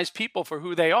recognize people for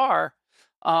who they are,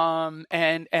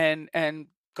 and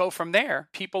go from there.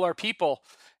 People are people,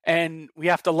 and we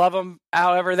have to love them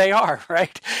however they are,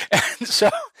 right? And so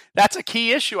that's a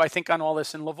key issue, I think, on all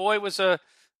this. And Lavoie was a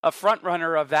front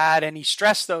runner of that, and he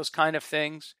stressed those kind of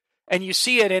things. And you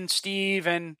see it in Steve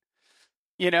and,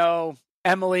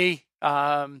 Emily.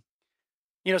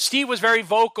 Steve was very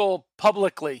vocal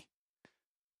publicly,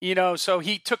 so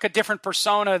he took a different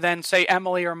persona than, say,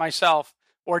 Emily or myself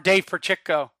or Dave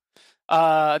Perchicko.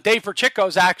 Dave Perchicko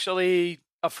is actually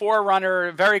a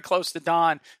forerunner, very close to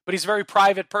Don, but he's a very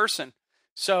private person.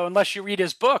 So unless you read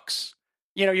his books,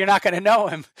 you're not going to know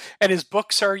him. And his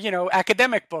books are,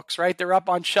 academic books, right? They're up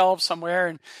on shelves somewhere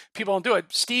and people don't do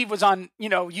it. Steve was on,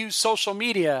 use social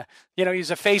media.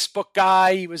 He's a Facebook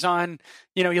guy. He was on,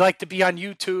 he liked to be on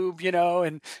YouTube,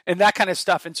 and that kind of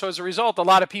stuff. And so as a result, a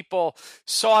lot of people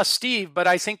saw Steve, but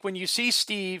I think when you see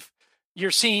Steve,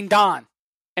 you're seeing Don.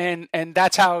 And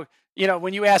that's how,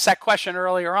 when you asked that question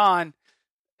earlier on,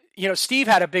 Steve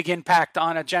had a big impact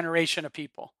on a generation of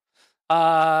people.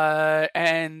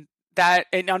 And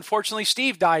unfortunately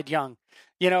Steve died young.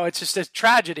 It's just a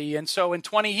tragedy. And so in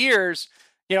 20 years,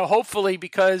 hopefully,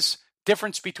 because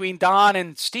difference between Don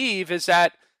and Steve is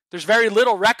that there's very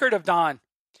little record of Don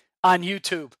on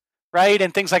YouTube, right?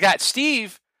 And things like that.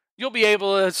 Steve, you'll be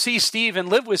able to see Steve and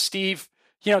live with Steve,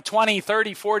 20,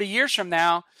 30, 40 years from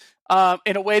now,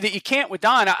 in a way that you can't with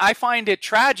Don. I find it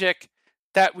tragic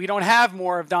that we don't have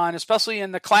more of Don, especially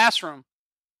in the classroom,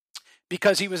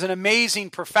 because he was an amazing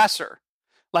professor,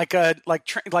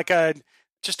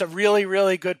 just a really,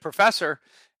 really good professor.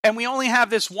 And we only have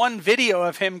this one video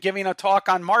of him giving a talk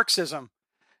on Marxism,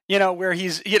 where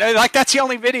he's, that's the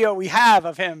only video we have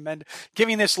of him and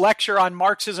giving this lecture on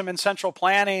Marxism and central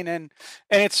planning. And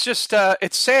it's just,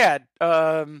 it's sad,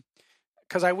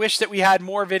 because I wish that we had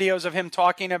more videos of him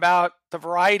talking about the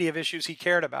variety of issues he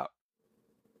cared about.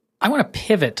 I want to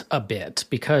pivot a bit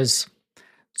because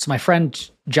my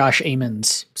friend Josh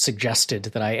Amons suggested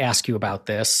that I ask you about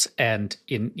this, and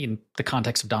in the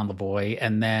context of Don Lavoie.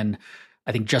 And then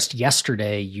I think just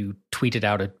yesterday you tweeted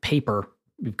out a paper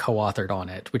you co-authored on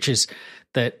it, which is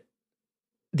the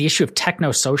issue of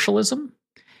techno-socialism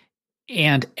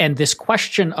and this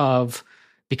question of,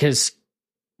 because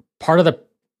part of the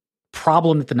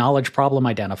problem that the knowledge problem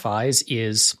identifies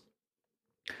is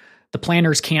the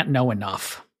planners can't know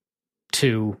enough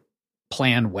to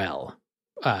plan well.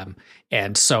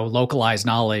 And so localized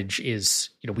knowledge is,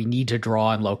 we need to draw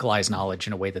on localized knowledge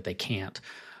in a way that they can't.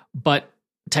 But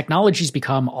technology's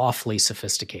become awfully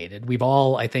sophisticated. We've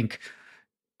all, I think,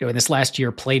 in this last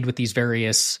year played with these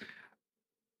various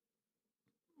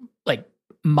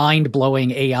mind-blowing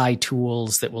AI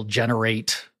tools that will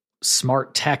generate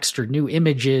smart text or new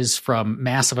images from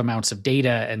massive amounts of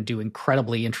data and do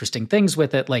incredibly interesting things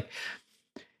with it.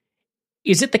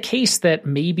 Is it the case that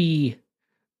maybe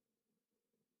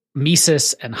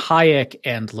Mises and Hayek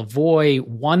and Lavoie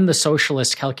won the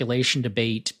socialist calculation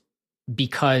debate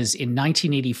because in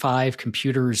 1985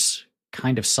 computers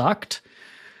kind of sucked,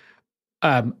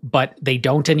 but they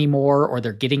don't anymore, or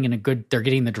they're getting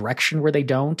the direction where they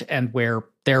don't, and where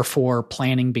therefore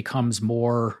planning becomes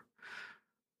more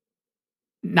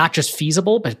not just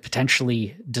feasible but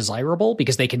potentially desirable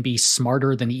because they can be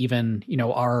smarter than even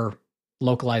our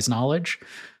localized knowledge?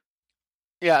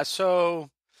 Yeah. So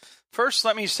first,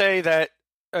 let me say that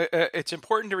it's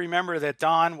important to remember that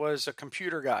Don was a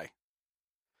computer guy,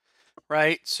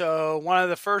 right? So one of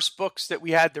the first books that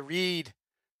we had to read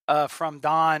from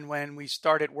Don when we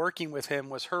started working with him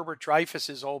was Herbert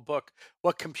Dreyfus's old book,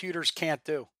 What Computers Can't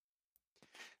Do,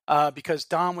 because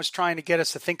Don was trying to get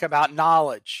us to think about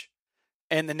knowledge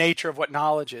and the nature of what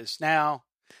knowledge is. Now,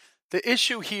 the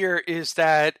issue here is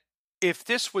that if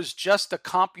this was just a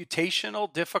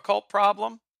computational difficult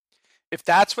problem, if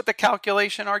that's what the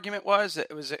calculation argument was,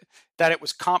 that it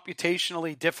was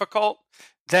computationally difficult,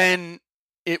 then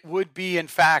it would be, in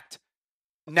fact,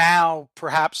 now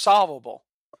perhaps solvable,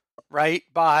 right?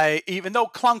 By, even though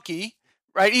clunky,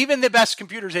 right? Even the best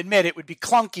computers admit it would be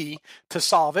clunky to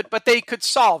solve it, but they could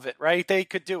solve it, right? They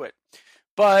could do it.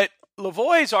 But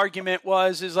Lavoie's argument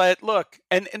is that, look,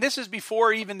 and this is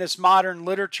before even this modern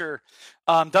literature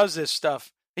does this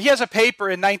stuff. He has a paper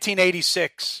in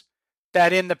 1986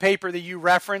 that in the paper that you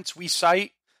reference, we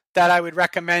cite, that I would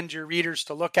recommend your readers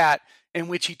to look at, in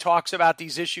which he talks about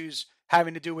these issues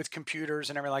having to do with computers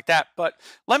and everything like that. But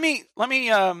let me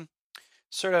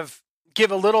sort of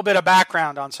give a little bit of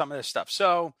background on some of this stuff.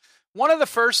 So one of the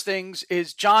first things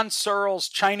is John Searle's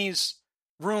Chinese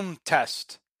room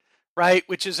test, right?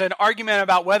 Which is an argument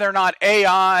about whether or not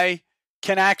AI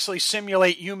can actually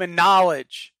simulate human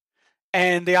knowledge.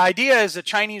 And the idea is the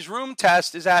Chinese room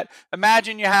test is that,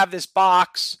 imagine you have this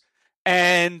box,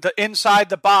 and inside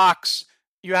the box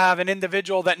you have an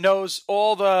individual that knows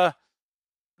all the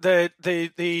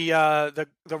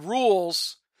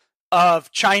rules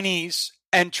of Chinese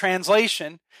and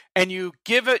translation, and you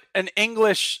give it an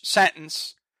English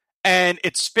sentence, and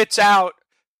it spits out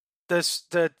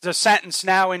the sentence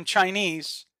now in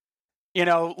Chinese,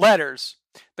 letters.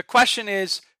 The question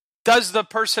is, does the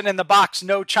person in the box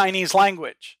know Chinese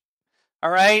language?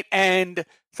 All right, and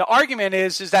the argument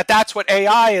is that that's what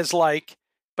AI is like,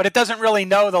 but it doesn't really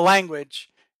know the language.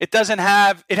 It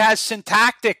has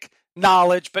syntactic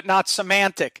knowledge, but not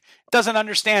semantic. It doesn't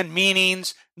understand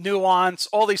meanings, nuance,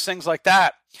 all these things like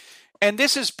that. And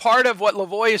this is part of what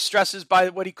Lavoie stresses by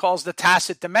what he calls the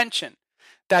tacit dimension,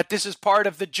 that this is part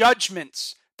of the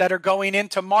judgments that are going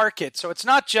into market. So it's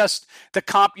not just the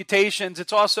computations,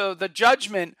 it's also the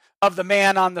judgment of the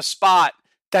man on the spot,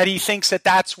 that he thinks that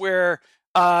that's where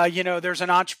there's an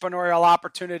entrepreneurial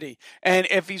opportunity. And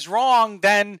if he's wrong,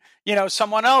 then,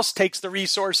 someone else takes the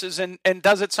resources and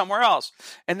does it somewhere else.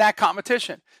 And that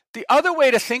competition. The other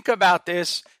way to think about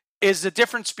this is the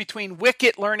difference between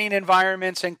wicket learning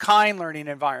environments and kind learning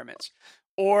environments,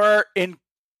 or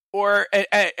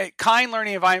kind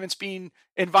learning environments being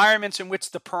environments in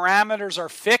which the parameters are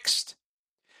fixed,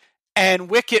 and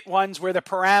wicket ones where the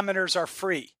parameters are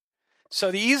free. So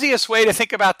the easiest way to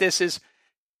think about this is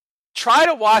try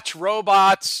to watch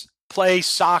robots play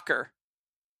soccer.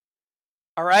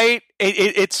 All right?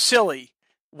 It's silly.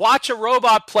 Watch a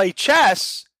robot play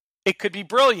chess. It could be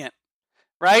brilliant,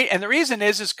 right? And the reason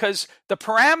is because the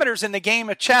parameters in the game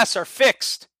of chess are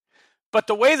fixed. But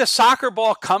the way the soccer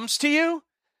ball comes to you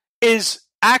is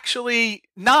actually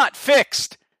not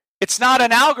fixed. It's not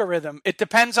an algorithm. It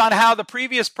depends on how the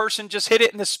previous person just hit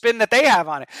it and the spin that they have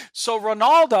on it. So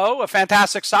Ronaldo, a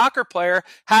fantastic soccer player,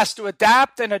 has to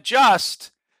adapt and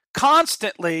adjust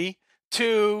constantly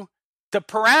to the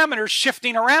parameters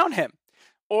shifting around him.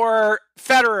 Or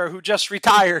Federer, who just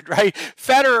retired, right?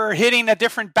 Federer hitting a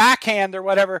different backhand or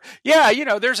whatever. Yeah,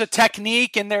 there's a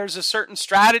technique and there's a certain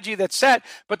strategy that's set,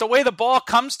 but the way the ball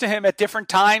comes to him at different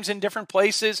times in different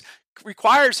places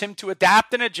requires him to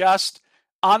adapt and adjust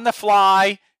on the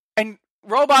fly, and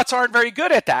robots aren't very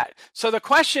good at that. So the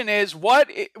question is, what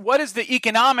is the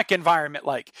economic environment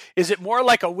like? Is it more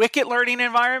like a wicket learning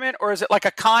environment, or is it like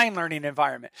a kind learning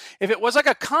environment? If it was like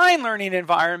a kind learning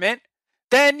environment,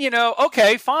 then,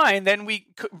 okay, fine. Then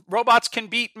robots can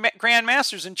beat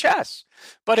grandmasters in chess.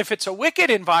 But if it's a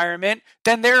wicket environment,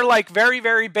 then they're like very,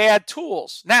 very bad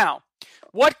tools. Now,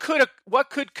 what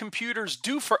could computers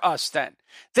do for us then?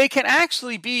 They can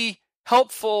actually be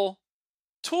helpful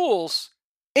tools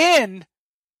in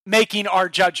making our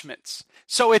judgments.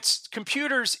 So it's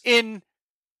computers in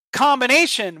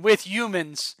combination with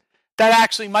humans that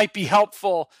actually might be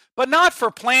helpful, but not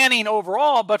for planning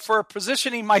overall, but for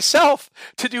positioning myself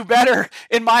to do better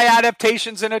in my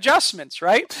adaptations and adjustments,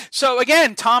 right? So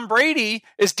again, Tom Brady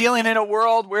is dealing in a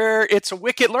world where it's a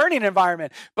wicket learning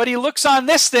environment, but he looks on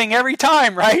this thing every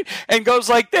time, right? And goes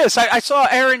like this. I saw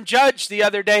Aaron Judge the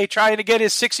other day trying to get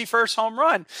his 61st home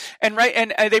run, and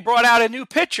they brought out a new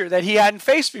pitcher that he hadn't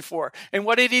faced before. And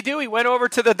what did he do? He went over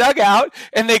to the dugout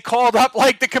and they called up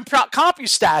like the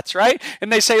CompuStats, right?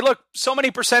 And they say, look, so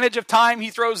many percentage of time he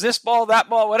throws this ball, that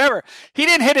ball, whatever. He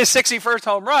didn't hit his 61st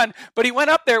home run, but he went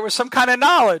up there with some kind of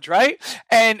knowledge, right?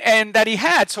 And that he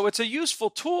had. So it's a useful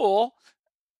tool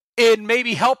in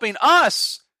maybe helping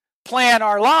us plan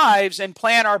our lives and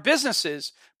plan our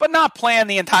businesses, but not plan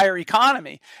the entire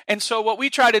economy. And so what we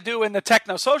try to do in the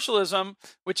Techno-Socialism,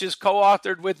 which is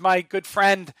co-authored with my good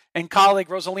friend and colleague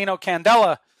Rosalino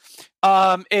Candela,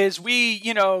 is we,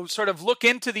 sort of look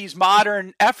into these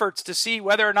modern efforts to see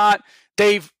whether or not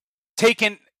they've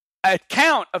taken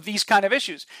account of these kind of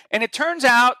issues. And it turns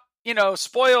out,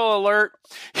 spoiler alert,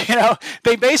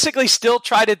 they basically still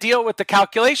try to deal with the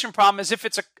calculation problem as if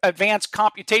it's an advanced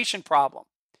computation problem.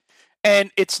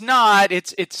 And it's not,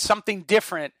 it's something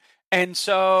different. And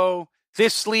so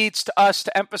this leads to us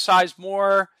to emphasize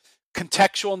more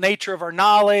contextual nature of our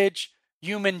knowledge,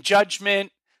 human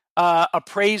judgment,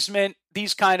 appraisement,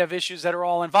 these kind of issues that are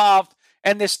all involved,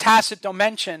 and this tacit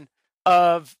dimension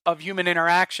of human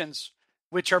interactions,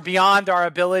 which are beyond our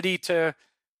ability to,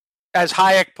 as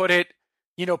Hayek put it,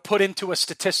 put into a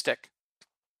statistic.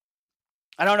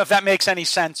 I don't know if that makes any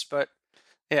sense, but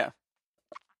yeah.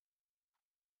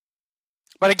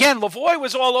 But again, Lavoie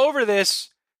was all over this,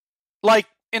 like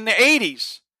in the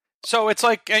 80s. So it's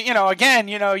like,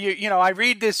 I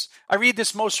read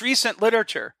this most recent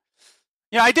literature.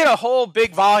 I did a whole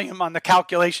big volume on the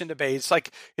calculation debate. It's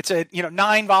a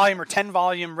 9-volume or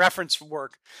 10-volume reference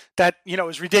work that,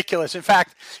 is ridiculous. In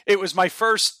fact, it was my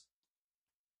first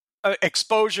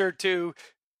exposure to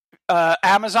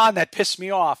Amazon that pissed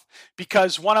me off,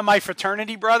 because one of my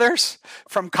fraternity brothers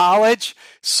from college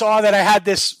saw that I had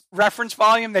this reference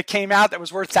volume that came out that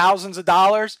was worth thousands of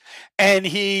dollars, and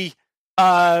he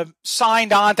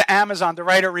signed on to Amazon to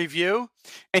write a review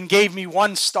and gave me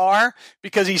 1 star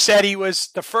because he said he was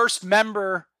the first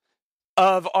member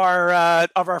of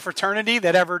our fraternity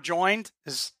that ever joined.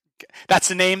 That's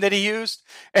the name that he used.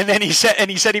 And then he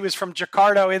said he was from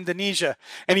Jakarta, Indonesia.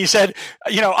 And he said,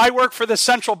 I work for the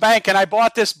central bank and I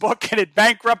bought this book and it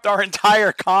bankrupted our entire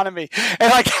economy.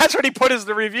 And that's what he put as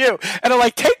the review. And I'm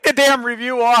like, take the damn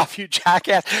review off, you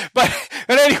jackass. But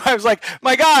anyway, I was like,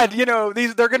 my God,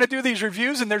 they're going to do these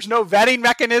reviews and there's no vetting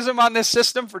mechanism on this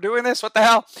system for doing this. What the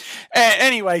hell?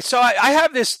 Anyway, so I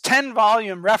have this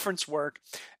 10-volume reference work,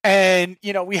 and,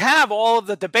 we have all of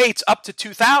the debates up to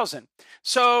 2000.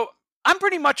 So I'm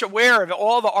pretty much aware of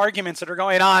all the arguments that are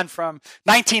going on from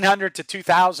 1900 to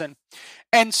 2000.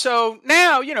 And so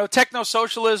now,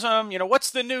 techno-socialism,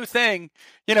 what's the new thing?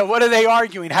 What are they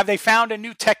arguing? Have they found a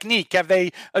new technique? Have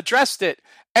they addressed it?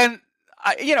 And,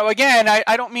 again,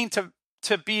 I don't mean to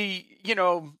be,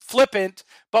 flippant,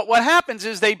 but what happens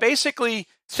is they basically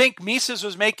think Mises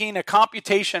was making a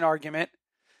computation argument.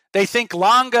 They think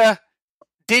Lange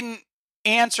didn't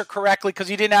answer correctly because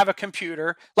he didn't have a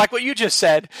computer, like what you just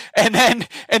said. And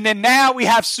then now we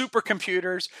have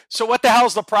supercomputers. So what the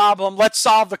hell's the problem? Let's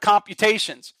solve the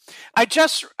computations. I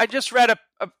just read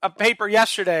a paper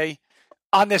yesterday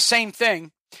on this same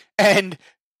thing, and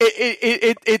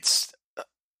it's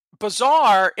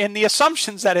bizarre in the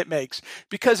assumptions that it makes,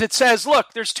 because it says,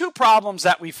 look, there's 2 problems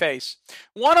that we face.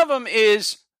 One of them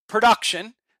is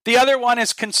production. The other one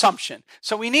is consumption.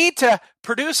 So we need to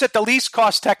produce at the least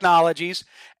cost technologies,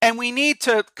 and we need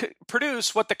to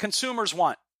produce what the consumers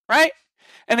want, right?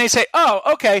 And they say, oh,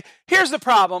 okay, here's the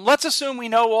problem. Let's assume we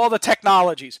know all the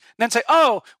technologies. And then say,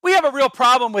 oh, we have a real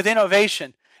problem with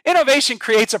innovation. Innovation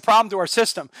creates a problem to our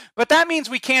system, but that means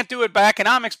we can't do it by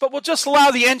economics, but we'll just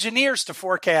allow the engineers to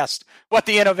forecast what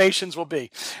the innovations will be.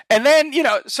 And then,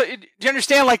 so do you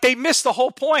understand? They miss the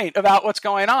whole point about what's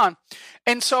going on.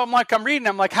 And so I'm reading,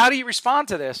 how do you respond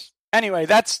to this? Anyway,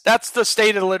 that's the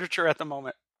state of the literature at the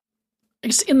moment.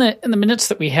 In the minutes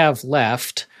that we have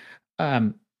left,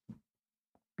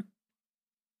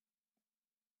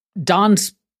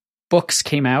 Don's books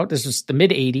came out. This was the mid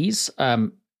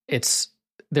 80s.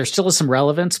 There still is some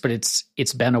relevance, but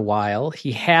it's been a while.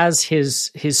 He has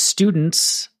his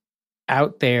students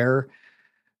out there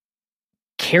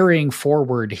carrying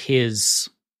forward his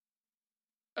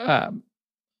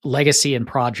legacy and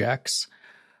projects.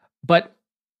 But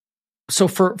so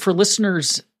for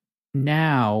listeners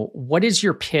now, what is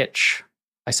your pitch,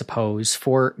 I suppose,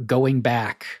 for going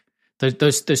back?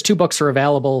 Those 2 books are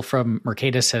available from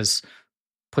Mercatus, has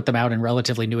put them out in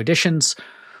relatively new editions.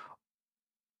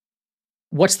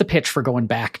 What's the pitch for going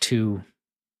back to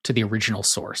the original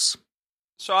source?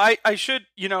 So I should,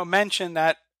 mention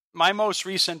that my most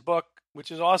recent book,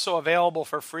 which is also available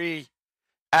for free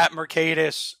at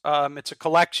Mercatus, it's a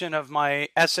collection of my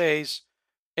essays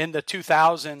in the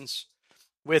 2000s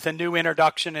with a new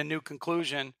introduction and new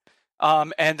conclusion.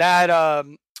 And that,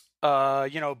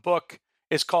 book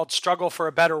is called Struggle for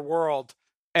a Better World.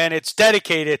 And it's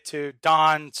dedicated to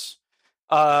Don's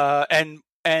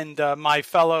and my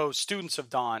fellow students of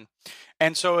Don.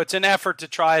 And so it's an effort to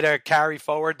try to carry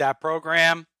forward that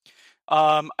program.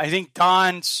 I think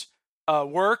Don's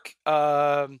work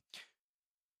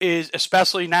is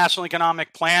especially national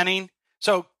economic planning.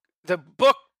 So the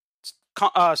book,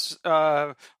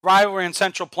 Rivalry and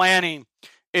Central Planning,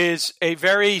 is a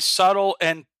very subtle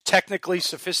and technically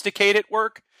sophisticated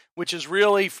work, which is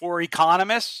really for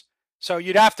economists. So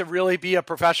you'd have to really be a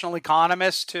professional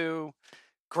economist to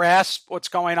grasp what's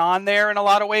going on there in a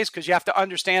lot of ways, because you have to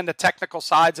understand the technical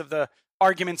sides of the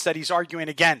arguments that he's arguing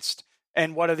against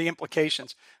and what are the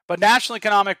implications. But National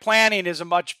Economic Planning is a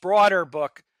much broader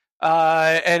book,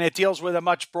 and it deals with a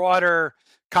much broader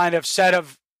kind of set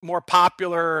of more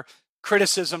popular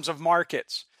criticisms of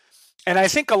markets. And I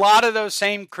think a lot of those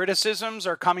same criticisms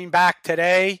are coming back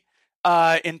today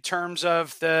in terms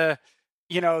of the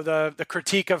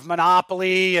critique of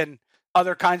monopoly and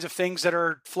other kinds of things that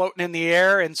are floating in the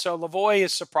air. And so Lavoie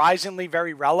is surprisingly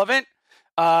very relevant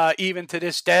even to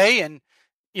this day. And,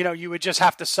 you would just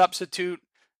have to substitute,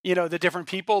 the different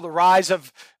people. The rise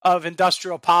of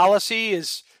industrial policy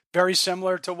is very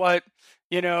similar to what,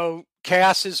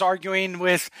 Cass is arguing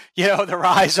with, the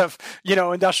rise of,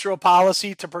 industrial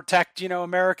policy to protect,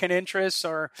 American interests,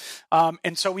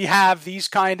 and so we have these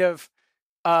kind of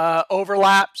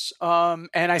overlaps.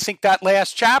 And I think that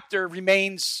last chapter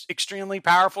remains extremely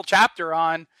powerful chapter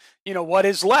on, what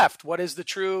is left, what is the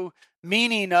true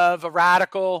meaning of a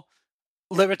radical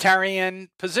libertarian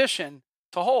position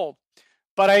to hold.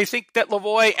 But I think that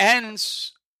Lavoie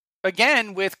ends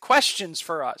again with questions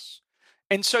for us.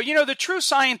 And so, the true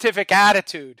scientific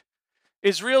attitude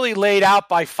is really laid out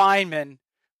by Feynman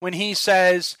when he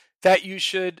says that you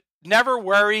should never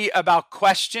worry about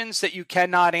questions that you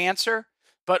cannot answer,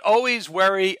 but always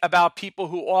worry about people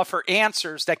who offer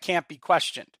answers that can't be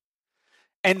questioned.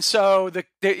 And so,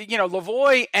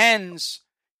 Lavoie ends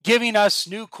giving us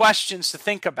new questions to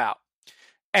think about.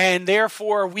 And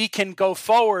therefore, we can go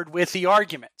forward with the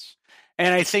arguments.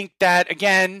 And I think that,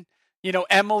 again,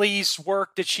 Emily's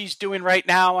work that she's doing right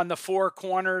now on the four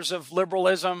corners of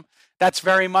liberalism, that's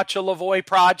very much a Lavoie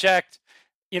project.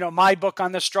 My book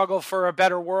on the struggle for a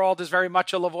better world is very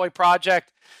much a Lavoie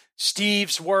project.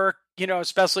 Steve's work,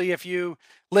 especially if you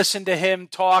listen to him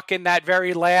talk in that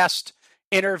very last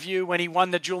interview when he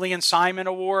won the Julian Simon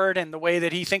Award and the way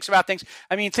that he thinks about things.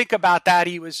 I mean, think about that.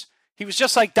 He was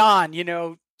just like Don,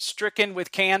 stricken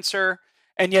with cancer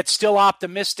and yet still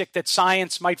optimistic that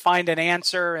science might find an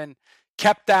answer and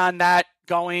kept on that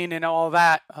going and all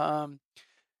that. One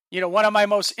of my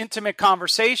most intimate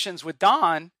conversations with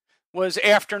Don was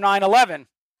after 9/11.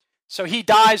 So he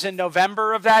dies in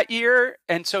November of that year.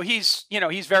 And so he's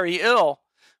very ill,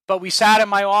 but we sat in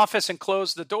my office and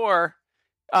closed the door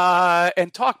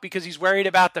and talked because he's worried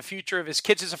about the future of his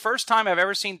kids. It's the first time I've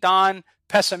ever seen Don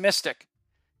pessimistic.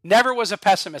 Never was a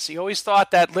pessimist. He always thought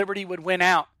that liberty would win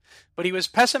out. But he was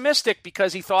pessimistic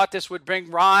because he thought this would bring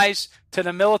rise to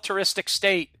the militaristic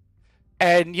state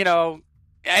and,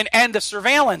 and the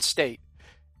surveillance state,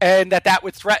 and that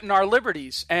would threaten our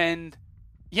liberties. And,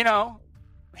 he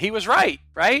was right?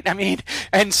 I mean,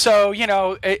 and so,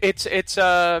 I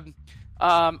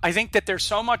think that there's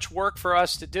so much work for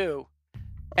us to do.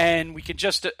 And if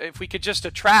we could just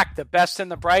attract the best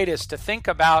and the brightest to think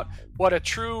about what a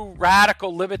true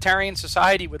radical libertarian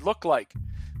society would look like,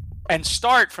 and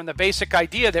start from the basic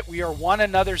idea that we are one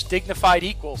another's dignified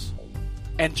equals,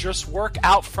 and just work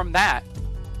out from that.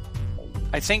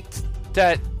 I think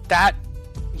that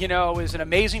is an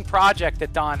amazing project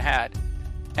that Don had,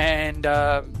 and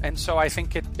so I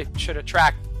think it should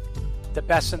attract the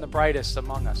best and the brightest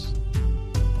among us.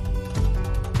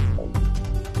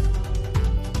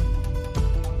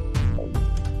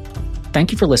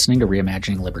 Thank you for listening to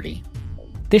Reimagining Liberty.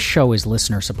 This show is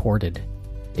listener supported.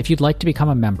 If you'd like to become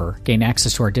a member, gain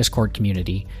access to our Discord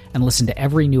community, and listen to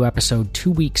every new episode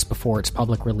 2 weeks before its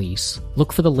public release,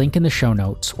 look for the link in the show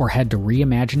notes or head to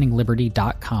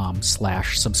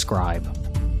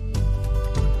reimaginingliberty.com/subscribe.